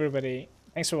back, everybody.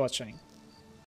 Thanks for watching.